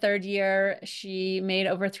then the third year, she made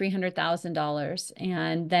over $300,000.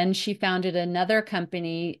 And then she founded another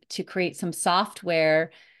company to create some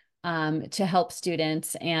software to help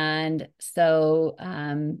students. And so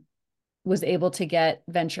was able to get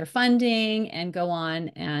venture funding and go on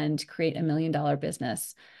and create $1 million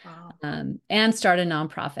business, Wow. and start a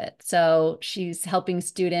nonprofit. So she's helping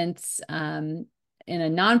students in a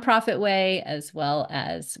nonprofit way as well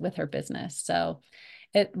as with her business. So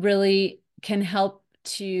it really can help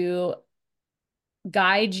to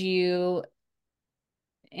guide you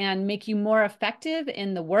and make you more effective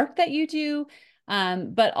in the work that you do,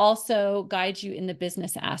 but also guide you in the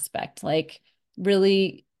business aspect, like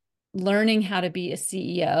really learning how to be a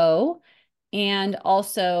CEO, and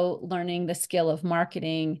also learning the skill of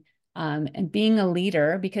marketing, and being a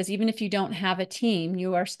leader, because even if you don't have a team,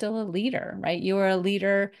 you are still a leader, right? You are a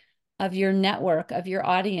leader of your network, of your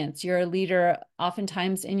audience. You're a leader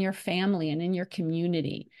oftentimes in your family and in your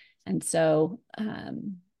community. And so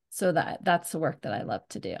that's the work that I love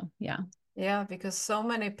to do. Yeah. Yeah, because so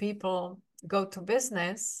many people go to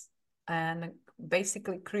business and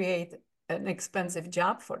basically create an expensive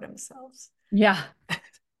job for themselves. Yeah.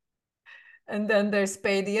 And then they're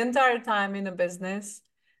paid the entire time in a business.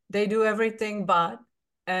 They do everything but,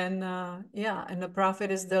 and yeah, and the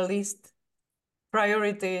profit is the least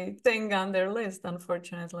priority thing on their list,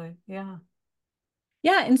 unfortunately. Yeah.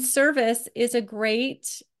 Yeah. And service is a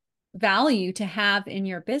great value to have in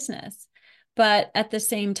your business. But at the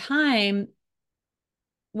same time,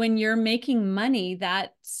 when you're making money,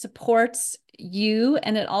 that supports you,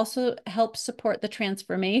 and it also helps support the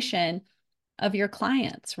transformation of your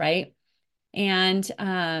clients, right? And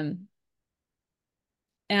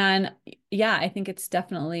yeah, I think it's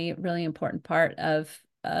definitely a really important part of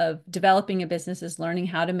developing a business is learning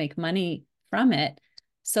how to make money from it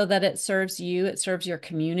so that it serves you, it serves your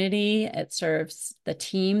community, it serves the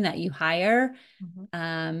team that you hire,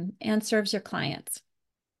 and serves your clients.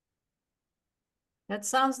 That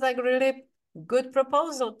sounds like a really good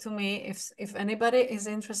proposal to me. If anybody is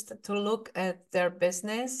interested to look at their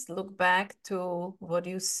business, look back to what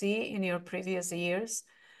you see in your previous years.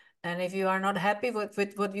 And if you are not happy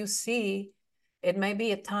with what you see, it may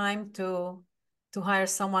be a time to hire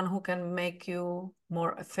someone who can make you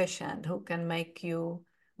more efficient, who can make you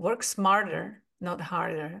work smarter, not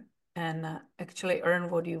harder, and actually earn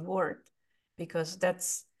what you worth. Because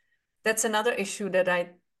that's another issue that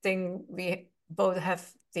I think we both have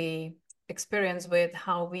the experience with,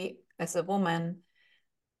 how we as a women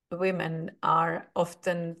are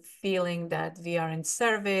often feeling that we are in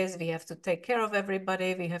service, we have to take care of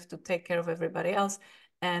everybody, we have to take care of everybody else.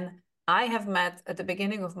 And I have met, at the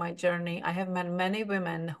beginning of my journey, I have met many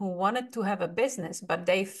women who wanted to have a business, but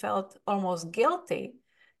they felt almost guilty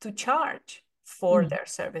to charge for their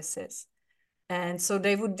services. And so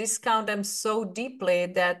they would discount them so deeply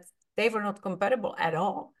that they were not compatible at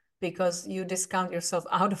all, because you discount yourself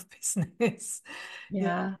out of business.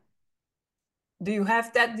 Yeah. Do you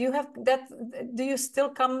have that? Do you have that? Do you still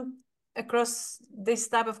come across this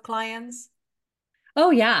type of clients?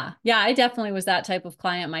 Oh yeah. Yeah, I definitely was that type of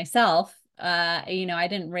client myself. I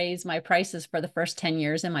didn't raise my prices for the first 10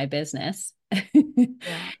 years in my business. Yeah,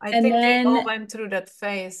 I And think we all then, went through that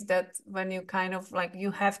phase, that when you kind of like,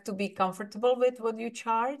 you have to be comfortable with what you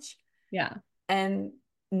charge yeah. and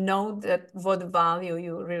know that what value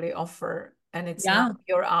you really offer. And it's not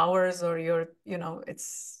Yeah. your hours or your,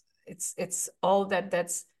 it's all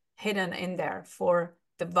that's hidden in there for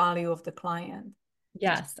the value of the client.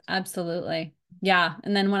 Yes, absolutely. Yeah.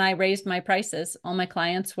 And then when I raised my prices, all my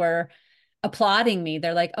clients were applauding me.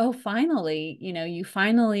 They're like, oh, finally, you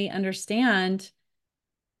finally understand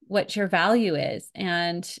what your value is.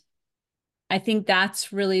 And I think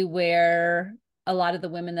that's really where a lot of the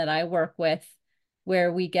women that I work with,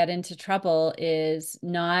 where we get into trouble, is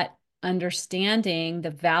not understanding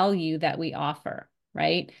the value that we offer,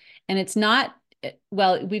 right? And it's not,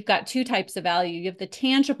 well, we've got two types of value. You have the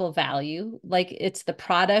tangible value, like it's the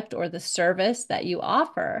product or the service that you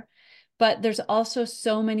offer, but there's also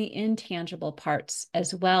so many intangible parts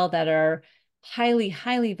as well that are highly,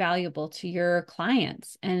 highly valuable to your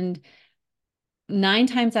clients. And 9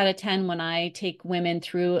 times out of 10, when I take women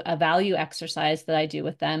through a value exercise that I do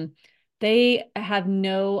with them, they have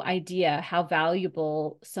no idea how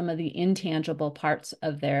valuable some of the intangible parts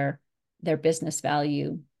of their business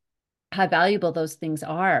value, how valuable those things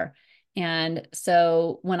are. And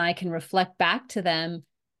so when I can reflect back to them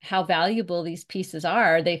how valuable these pieces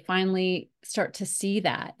are, they finally start to see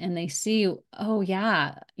that, and they see, oh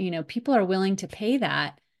yeah, people are willing to pay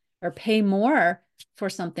that or pay more for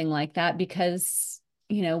something like that because,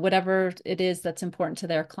 whatever it is that's important to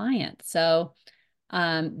their client. So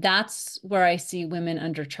that's where I see women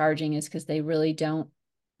undercharging, is because they really don't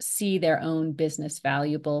see their own business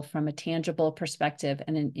valuable from a tangible perspective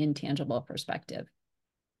and an intangible perspective.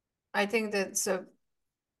 I think that's a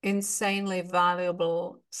insanely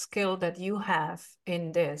valuable skill that you have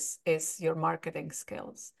in this, is your marketing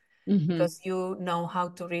skills. Mm-hmm. Because you know how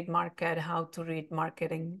to read market, how to read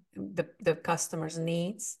marketing, the customer's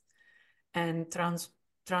needs, and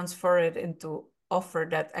transfer it into offer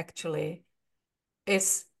that actually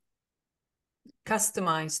is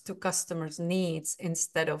customized to customers' needs,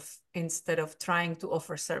 instead of trying to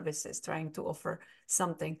offer services, trying to offer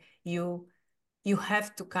something. You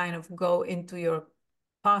have to kind of go into your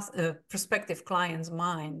prospective clients'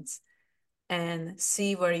 minds and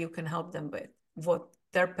see where you can help them with what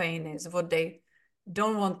their pain is, what they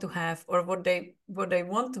don't want to have, or what they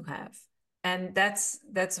want to have. And that's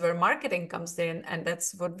where marketing comes in, and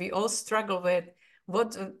that's what we all struggle with,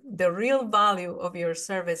 what the real value of your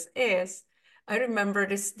service is. I remember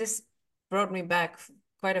this brought me back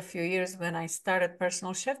quite a few years when I started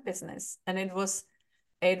personal chef business, and it was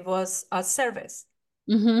a service.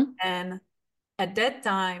 Mm-hmm. And at that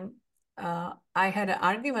time, I had an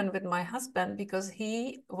argument with my husband because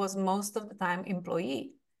he was most of the time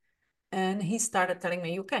employee. And he started telling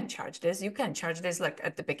me, you can't charge this, you can't charge this. Like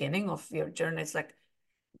at the beginning of your journey, it's like,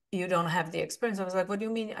 you don't have the experience. I was like, what do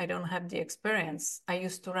you mean I don't have the experience? I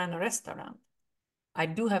used to run a restaurant. I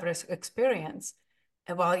do have experience.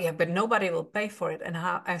 And well, yeah, but nobody will pay for it. And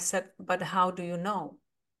how, I said, but how do you know?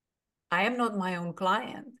 I am not my own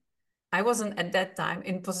client. I wasn't at that time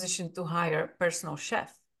in position to hire a personal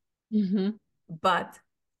chef. Mm-hmm. But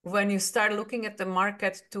when you start looking at the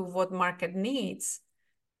market to what market needs,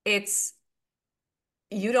 it's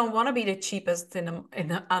you don't want to be the cheapest on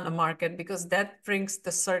a market, because that brings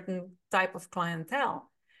the certain type of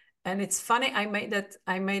clientele. And it's funny, I made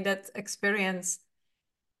that experience,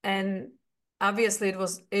 and obviously it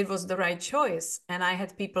was the right choice. And I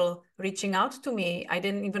had people reaching out to me. I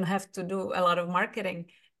didn't even have to do a lot of marketing.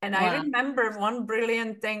 And I Wow. remember one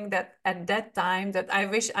brilliant thing that at that time, that I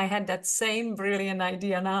wish I had that same brilliant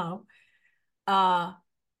idea now.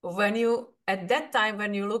 When you at that time,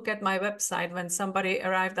 when you look at my website, when somebody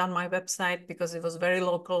arrived on my website, because it was very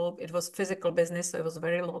local, it was physical business, so it was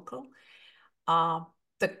very local.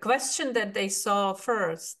 The question that they saw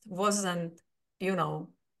first wasn't, you know,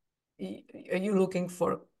 are you looking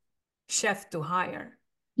for chef to hire?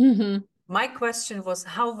 Mm-hmm. My question was,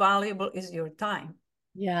 how valuable is your time?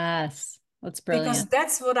 Yes, that's Because brilliant.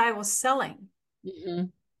 that's what I was selling. Mm-hmm.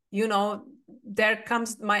 You know, there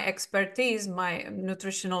comes my expertise, my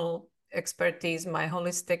nutritional expertise, my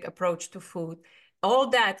holistic approach to food. All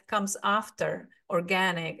that comes after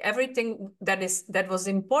organic. Everything that was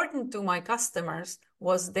important to my customers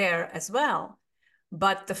was there as well.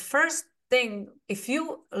 But the first thing, if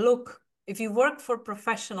you work for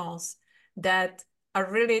professionals that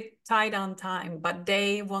are really tight on time, but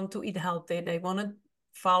they want to eat healthy, they want to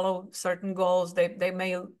follow certain goals, they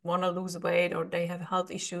may want to lose weight, or they have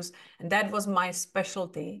health issues, and that was my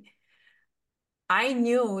specialty. I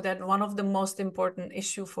knew that one of the most important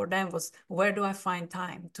issue for them was, where do I find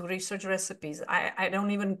time to research recipes? I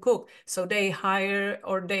don't even cook. So they hire,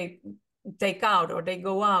 or they take out, or they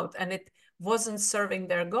go out, and it wasn't serving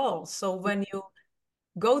their goals. So when you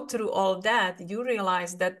go through all that, you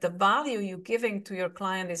realize that the value you're giving to your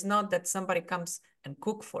client is not that somebody comes and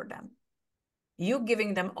cook for them. You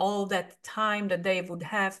giving them all that time that they would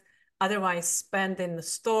have otherwise spent in the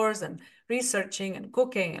stores and researching and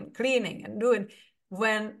cooking and cleaning and doing,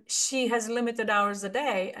 when she has limited hours a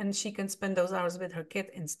day and she can spend those hours with her kid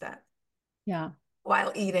instead, Yeah.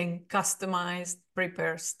 while eating customized,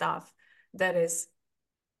 prepared stuff that is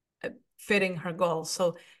fitting her goals.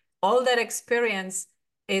 So all that experience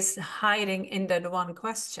is hiding in that one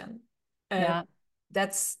question. And Yeah.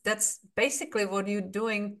 that's basically what you're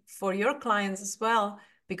doing for your clients as well,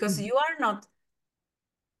 because Mm-hmm. you are not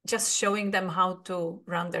just showing them how to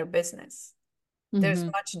run their business. There's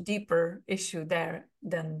Mm-hmm. much deeper issue there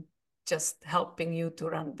than just helping you to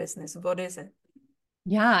run business. What is it?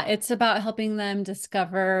 Yeah, it's about helping them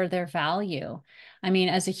discover their value. I mean,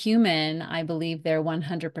 as a human, I believe they're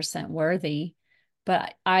 100% worthy,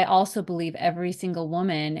 but I also believe every single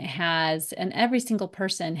woman has, and every single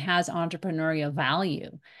person has entrepreneurial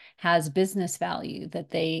value, has business value that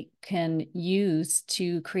they can use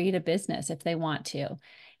to create a business if they want to.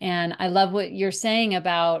 And I love what you're saying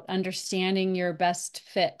about understanding your best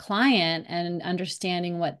fit client and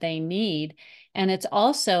understanding what they need. And it's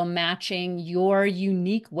also matching your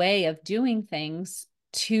unique way of doing things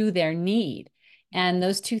to their need. And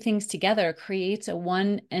those two things together creates a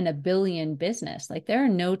 1 in a billion business. Like there are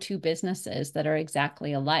no two businesses that are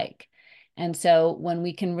exactly alike. And so when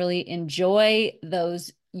we can really enjoy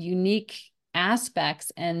those unique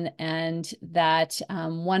aspects and that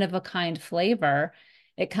one of a kind flavor,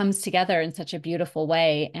 it comes together in such a beautiful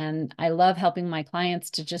way. And I love helping my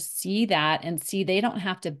clients to just see that and see they don't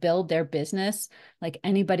have to build their business like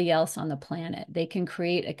anybody else on the planet. They can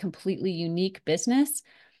create a completely unique business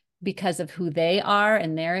because of who they are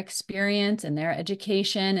and their experience and their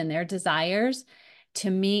education and their desires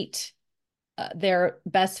to meet their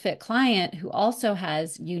best fit client who also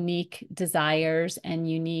has unique desires and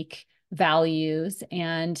unique values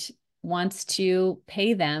and wants to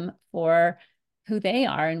pay them for who they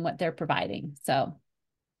are and what they're providing. So,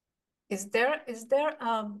 Is there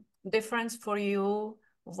difference for you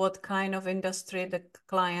what kind of industry the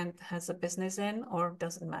client has a business in, or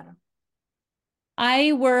does it matter?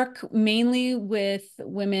 I work mainly with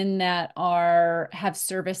women that have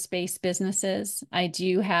service-based businesses. I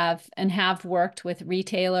do have and have worked with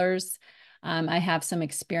retailers. I have some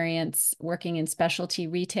experience working in specialty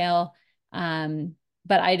retail,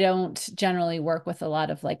 but I don't generally work with a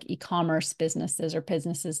lot of like e-commerce businesses or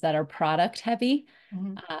businesses that are product heavy.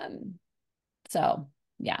 Mm-hmm. So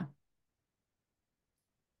yeah.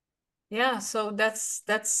 Yeah, so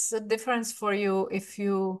that's a difference for you. If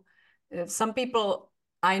you, some people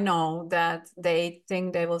I know that they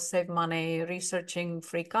think they will save money researching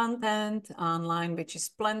free content online, which is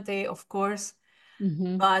plenty, of course,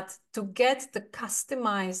 Mm-hmm. but to get the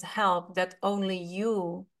customized help that only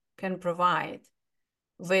you can provide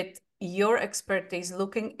with your expertise,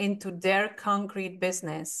 looking into their concrete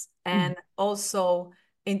business and also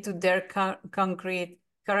into their concrete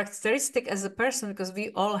characteristic as a person, because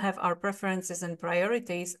we all have our preferences and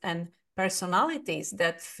priorities and personalities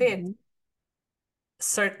that fit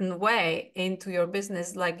certain way into your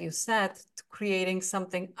business, like you said, creating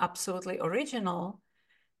something absolutely original.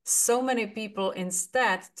 So many people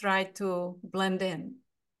instead try to blend in.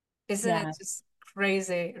 Isn't it Yeah. just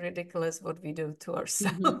crazy, ridiculous what we do to Mm-hmm.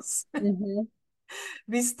 ourselves? Mm-hmm.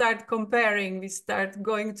 We start comparing, we start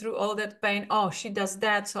going through all that pain. Oh, she does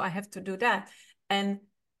that, so I have to do that. And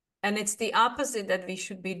it's the opposite that we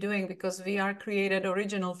should be doing, because we are created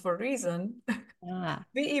original for a reason. Yeah.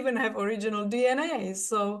 We even have original DNA.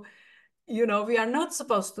 So, you know, we are not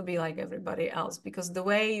supposed to be like everybody else, because the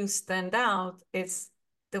way you stand out is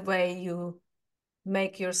the way you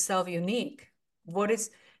make yourself unique.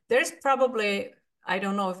 There's probably, I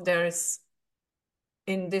don't know if there's,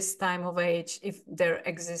 in this time of age, if there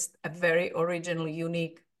exists a very original,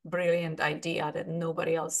 unique, brilliant idea that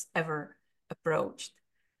nobody else ever approached.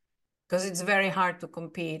 Because it's very hard to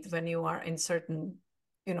compete when you are in certain,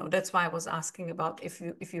 you know, that's why I was asking about if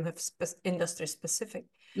you have industry specific.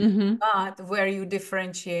 Mm-hmm. But where you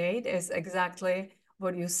differentiate is exactly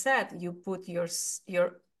what you said. You put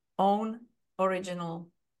your own original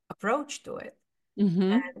approach to it.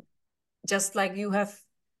 Mm-hmm. And just like you have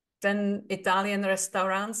 10 Italian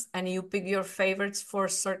restaurants and you pick your favorites for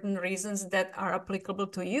certain reasons that are applicable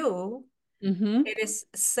to you, Mm-hmm. it is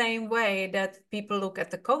the same way that people look at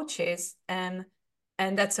the coaches. And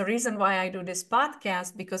that's a reason why I do this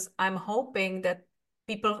podcast, because I'm hoping that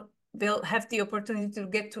people will have the opportunity to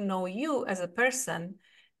get to know you as a person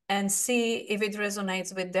and see if it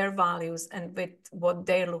resonates with their values and with what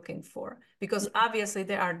they're looking for. Because obviously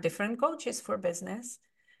there are different coaches for business,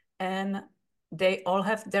 and they all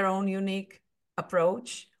have their own unique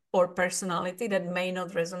approach or personality that may not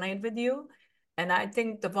resonate with you. And I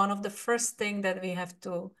think one of the first thing that we have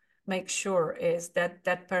to make sure is that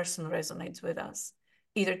that person resonates with us,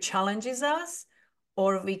 either challenges us,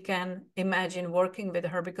 or we can imagine working with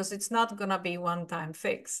her, because it's not going to be one-time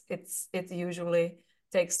fix. It usually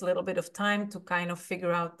takes a little bit of time to kind of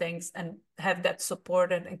figure out things and have that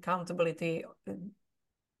support and accountability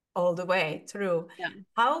all the way through. Yeah.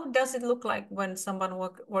 How does it look like when someone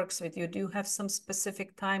works with you? Do you have some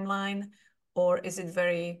specific timeline, or is it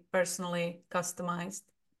very personally customized?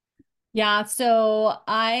 Yeah, so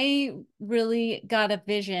I really got a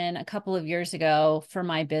vision a couple of years ago for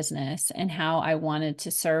my business and how I wanted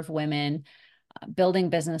to serve women building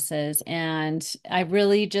businesses. And I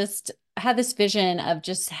really just had this vision of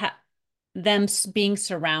just them being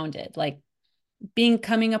surrounded, like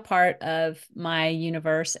coming a part of my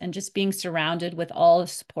universe and just being surrounded with all the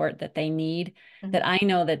support that they need, that I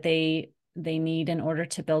know that they need in order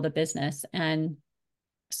to build a business. And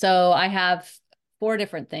so I have four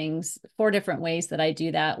different ways that I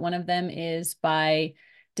do that. One of them is by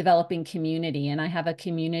developing community, and I have a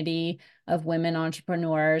community of women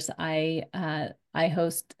entrepreneurs. I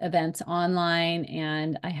host events online,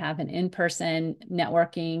 and I have an in-person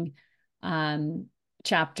networking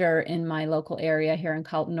chapter in my local area here in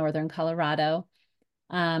Northern Colorado.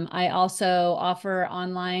 I also offer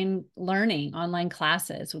online learning, online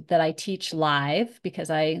classes that I teach live because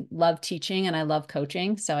I love teaching and I love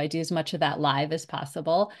coaching. So I do as much of that live as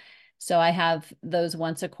possible. So I have those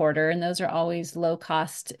once a quarter, and those are always low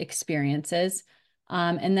cost experiences.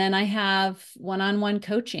 And then I have one-on-one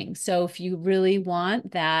coaching. So if you really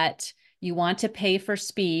want that, you want to pay for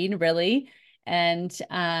speed, really, and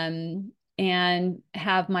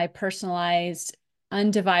have my personalized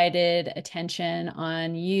undivided attention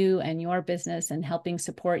on you and your business and helping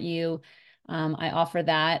support you. I offer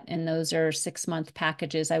that, and those are 6-month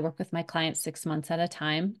packages. I work with my clients 6 months at a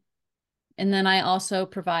time. And then I also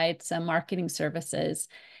provide some marketing services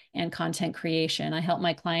and content creation. I help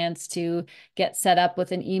my clients to get set up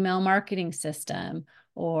with an email marketing system,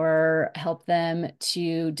 or help them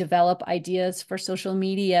to develop ideas for social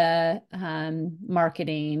media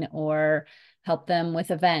marketing, or help them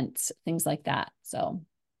with events, things like that. So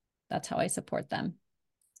that's how I support them.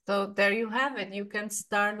 So there you have it. You can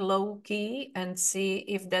start low key and see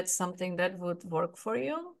if that's something that would work for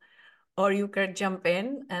you, or you can jump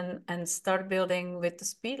in and start building with the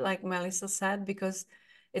speed, like Melissa said, because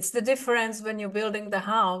it's the difference when you're building the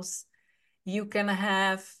house. You can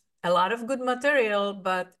have a lot of good material,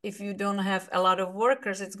 but if you don't have a lot of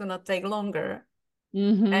workers, it's going to take longer.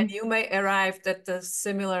 And Mm-hmm. you may arrive at a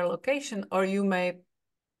similar location, or you may,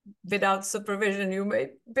 without supervision, you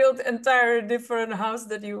may build entire different house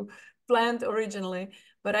that you planned originally.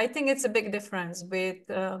 But I think it's a big difference with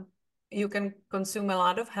you can consume a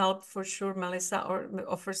lot of help for sure. Melissa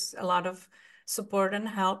offers a lot of support and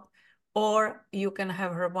help, or you can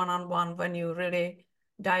have her one-on-one when you really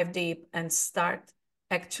dive deep and start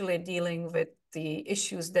actually dealing with the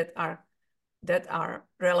issues that are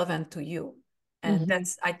relevant to you. And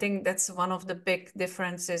I think that's one of the big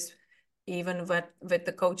differences, even with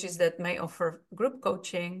the coaches that may offer group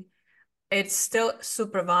coaching. It's still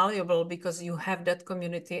super valuable because you have that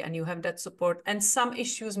community and you have that support, and some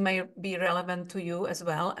issues may be relevant to you as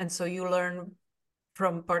well. And so you learn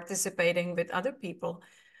from participating with other people,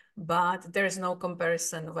 but there's no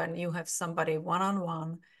comparison when you have somebody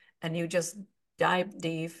one-on-one and you just dive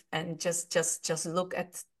deep and just look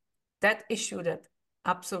at that issue that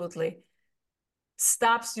absolutely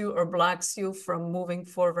stops you or blocks you from moving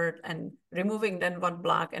forward, and removing then one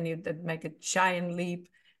block and you make a giant leap.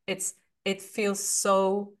 It feels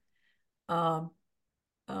so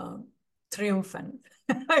triumphant.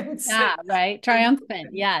 I would say. Yeah, right. Triumphant.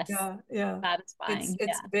 Yes. Yeah. Satisfying.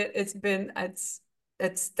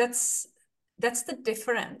 That's the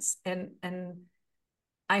difference. And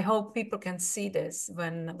I hope people can see this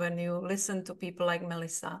when you listen to people like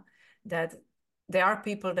Melissa, that there are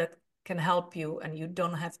people that can help you and you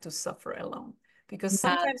don't have to suffer alone, because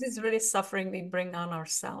sometimes it's really suffering we bring on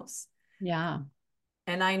ourselves. Yeah.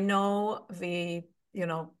 And I know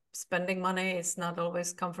spending money is not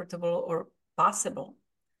always comfortable or possible,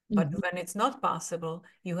 but when it's not possible,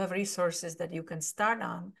 you have resources that you can start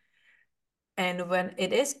on. And when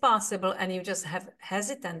it is possible and you just have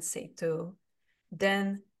hesitancy to,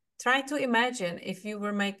 then try to imagine if you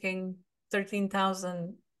were making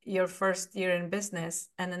 13,000 your first year in business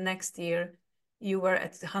and the next year you were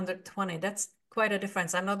at 120. That's quite a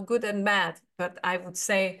difference. I'm not good at math, but I would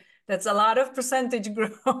say that's a lot of percentage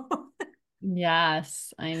growth.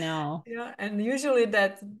 Yes, I know. Yeah, and usually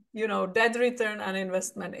that return on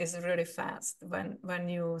investment is really fast when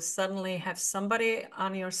you suddenly have somebody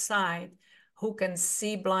on your side who can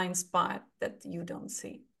see blind spot that you don't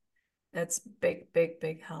see. That's big, big,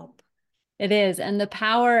 big help. It is. And the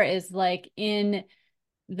power is like in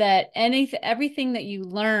that everything that you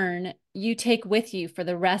learn, you take with you for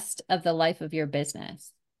the rest of the life of your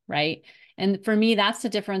business, right? And for me, that's the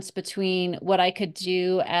difference between what I could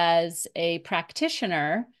do as a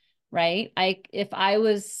practitioner, right? If I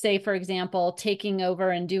was, say, for example, taking over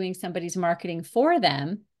and doing somebody's marketing for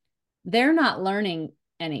them, they're not learning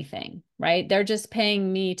anything, right? They're just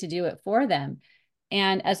paying me to do it for them.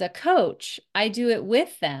 And as a coach, I do it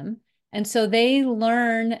with them. And so they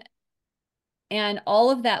learn, and all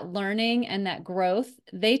of that learning and that growth,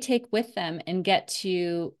 they take with them and get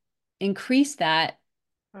to increase that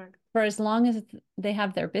for as long as they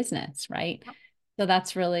have their business, right? So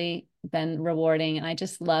that's really been rewarding. And I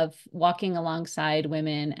just love walking alongside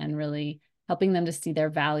women and really helping them to see their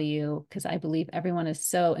value, because I believe everyone is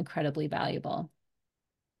so incredibly valuable.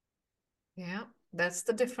 Yeah, that's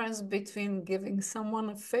the difference between giving someone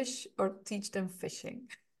a fish or teach them fishing.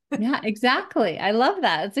 Yeah, exactly. I love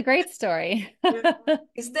that. It's a great story. Yeah.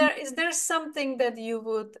 Is there something that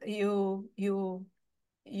you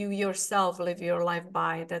yourself live your life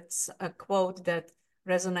by, that's a quote that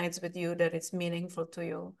resonates with you, that is meaningful to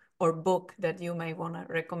you, or book that you may want to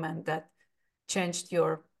recommend that changed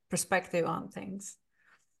your perspective on things?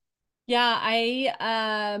 Yeah,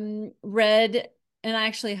 I read, and I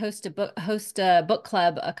actually host a book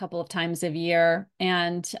club a couple of times a year.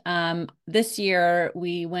 And this year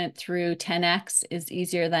we went through 10X is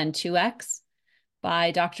Easier Than 2X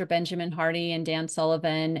by Dr. Benjamin Hardy and Dan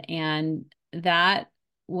Sullivan. And that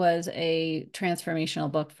was a transformational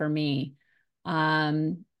book for me.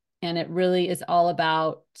 And it really is all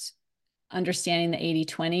about understanding the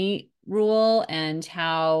 80-20 rule, and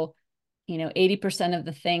how 80% of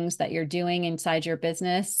the things that you're doing inside your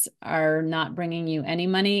business are not bringing you any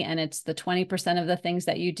money. And it's the 20% of the things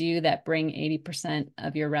that you do that bring 80%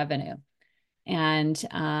 of your revenue. And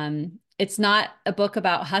it's not a book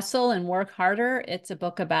about hustle and work harder. It's a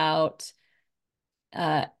book about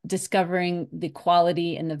discovering the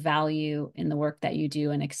quality and the value in the work that you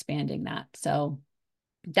do and expanding that. So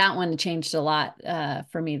that one changed a lot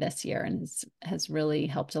for me this year, and has really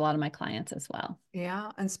helped a lot of my clients as well.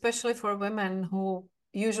 Yeah, and especially for women who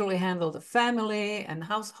usually handle the family and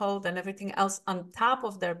household and everything else on top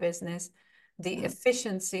of their business, the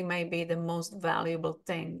efficiency may be the most valuable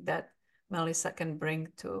thing that Melissa can bring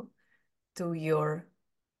to your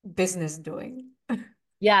business doing.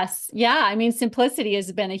 Yes. Yeah. I mean, simplicity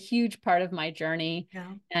has been a huge part of my journey.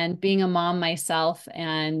 Yeah. And being a mom myself,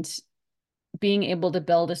 and being able to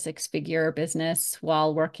build a 6-figure business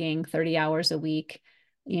while working 30 hours a week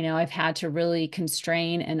I've had to really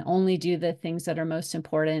constrain and only do the things that are most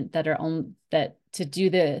important, to do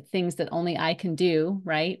the things that only I can do,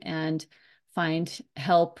 right? And find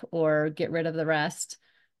help or get rid of the rest.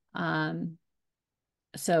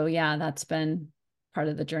 So yeah, that's been part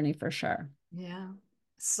of the journey for sure. Yeah.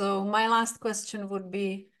 So my last question would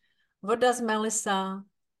be, what does Melissa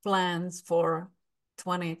plans for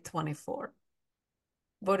 2024?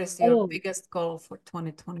 What is your Oh. biggest goal for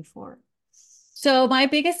 2024? So my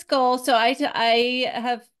biggest goal, so I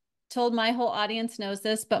have told my whole audience knows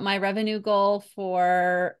this, but my revenue goal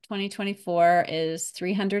for 2024 is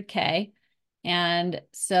 300K. And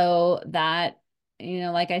so that,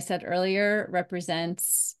 like I said earlier,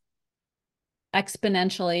 represents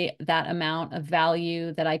exponentially that amount of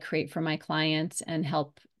value that I create for my clients and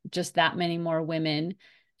help just that many more women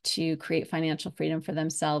to create financial freedom for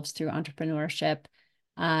themselves through entrepreneurship.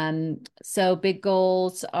 So big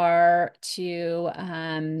goals are to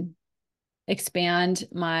expand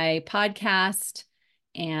my podcast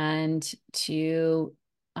and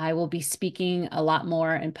I will be speaking a lot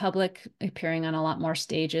more in public, appearing on a lot more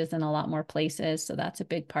stages and a lot more places. So that's a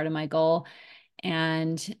big part of my goal.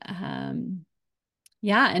 And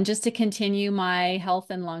yeah, and just to continue my health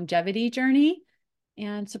and longevity journey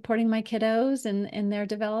and supporting my kiddos and in their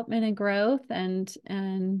development and growth and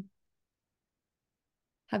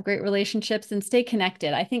have great relationships and stay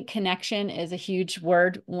connected. I think connection is a huge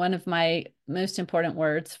word. One of my most important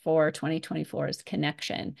words for 2024 is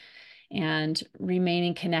connection, and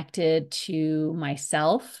remaining connected to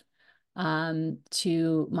myself,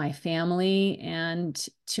 to my family, and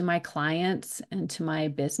to my clients, and to my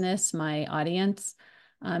business, my audience,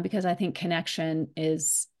 because I think connection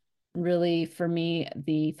is really, for me,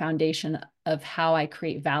 the foundation of how I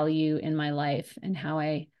create value in my life and how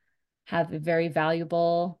I have a very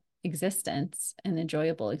valuable existence and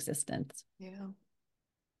enjoyable existence. Yeah,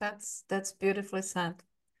 that's beautifully said.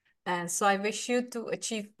 And so I wish you to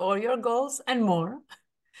achieve all your goals and more.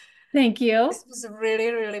 Thank you. This was a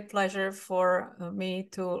really, really pleasure for me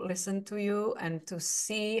to listen to you and to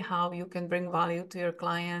see how you can bring value to your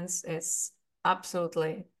clients. It's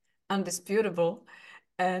absolutely undisputable.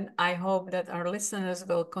 And I hope that our listeners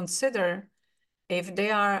will consider, if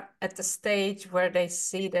they are at the stage where they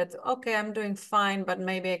see that, okay, I'm doing fine, but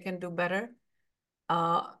maybe I can do better,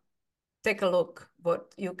 take a look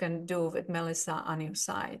what you can do with Melissa on your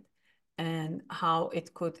side and how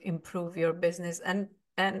it could improve your business and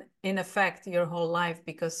in effect your whole life,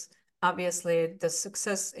 because obviously the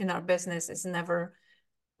success in our business is never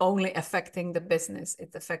only affecting the business,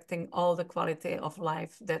 it's affecting all the quality of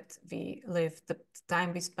life that we live, the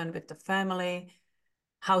time we spend with the family,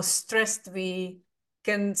 how stressed we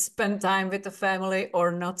can spend time with the family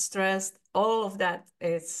or not stressed. All of that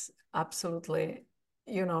is absolutely,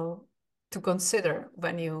 to consider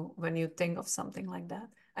when you think of something like that.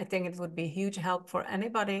 I think it would be huge help for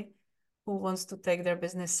anybody who wants to take their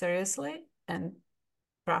business seriously and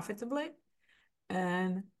profitably.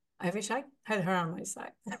 And I wish I had her on my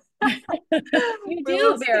side. You We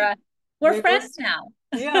will do, see. Vera. We're We will friends see. now.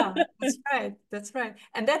 Yeah, that's right. That's right.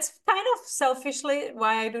 And that's kind of selfishly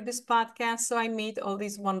why I do this podcast. So I meet all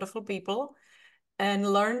these wonderful people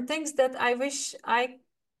and learn things that I wish I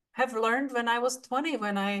have learned when I was 20,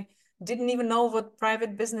 when I didn't even know what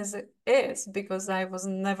private business is because I was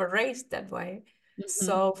never raised that way. Mhm.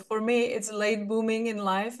 So for me, it's late booming in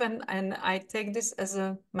life, and I take this as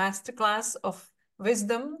a masterclass of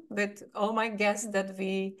wisdom with all my guests that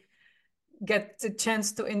we get the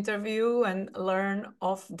chance to interview and learn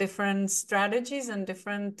of different strategies and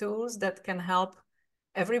different tools that can help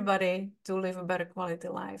everybody to live a better quality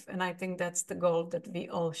life. And I think that's the goal that we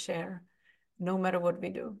all share, no matter what we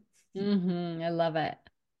do. I love it.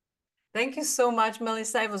 Thank you so much,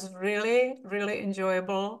 Melissa. It was really, really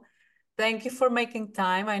enjoyable. Thank you for making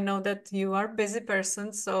time. I know that you are a busy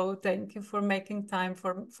person, so thank you for making time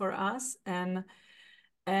for us.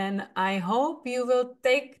 And I hope you will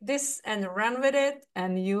take this and run with it,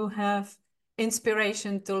 and you have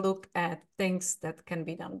inspiration to look at things that can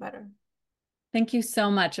be done better. Thank you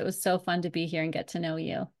so much. It was so fun to be here and get to know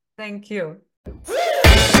you. Thank you.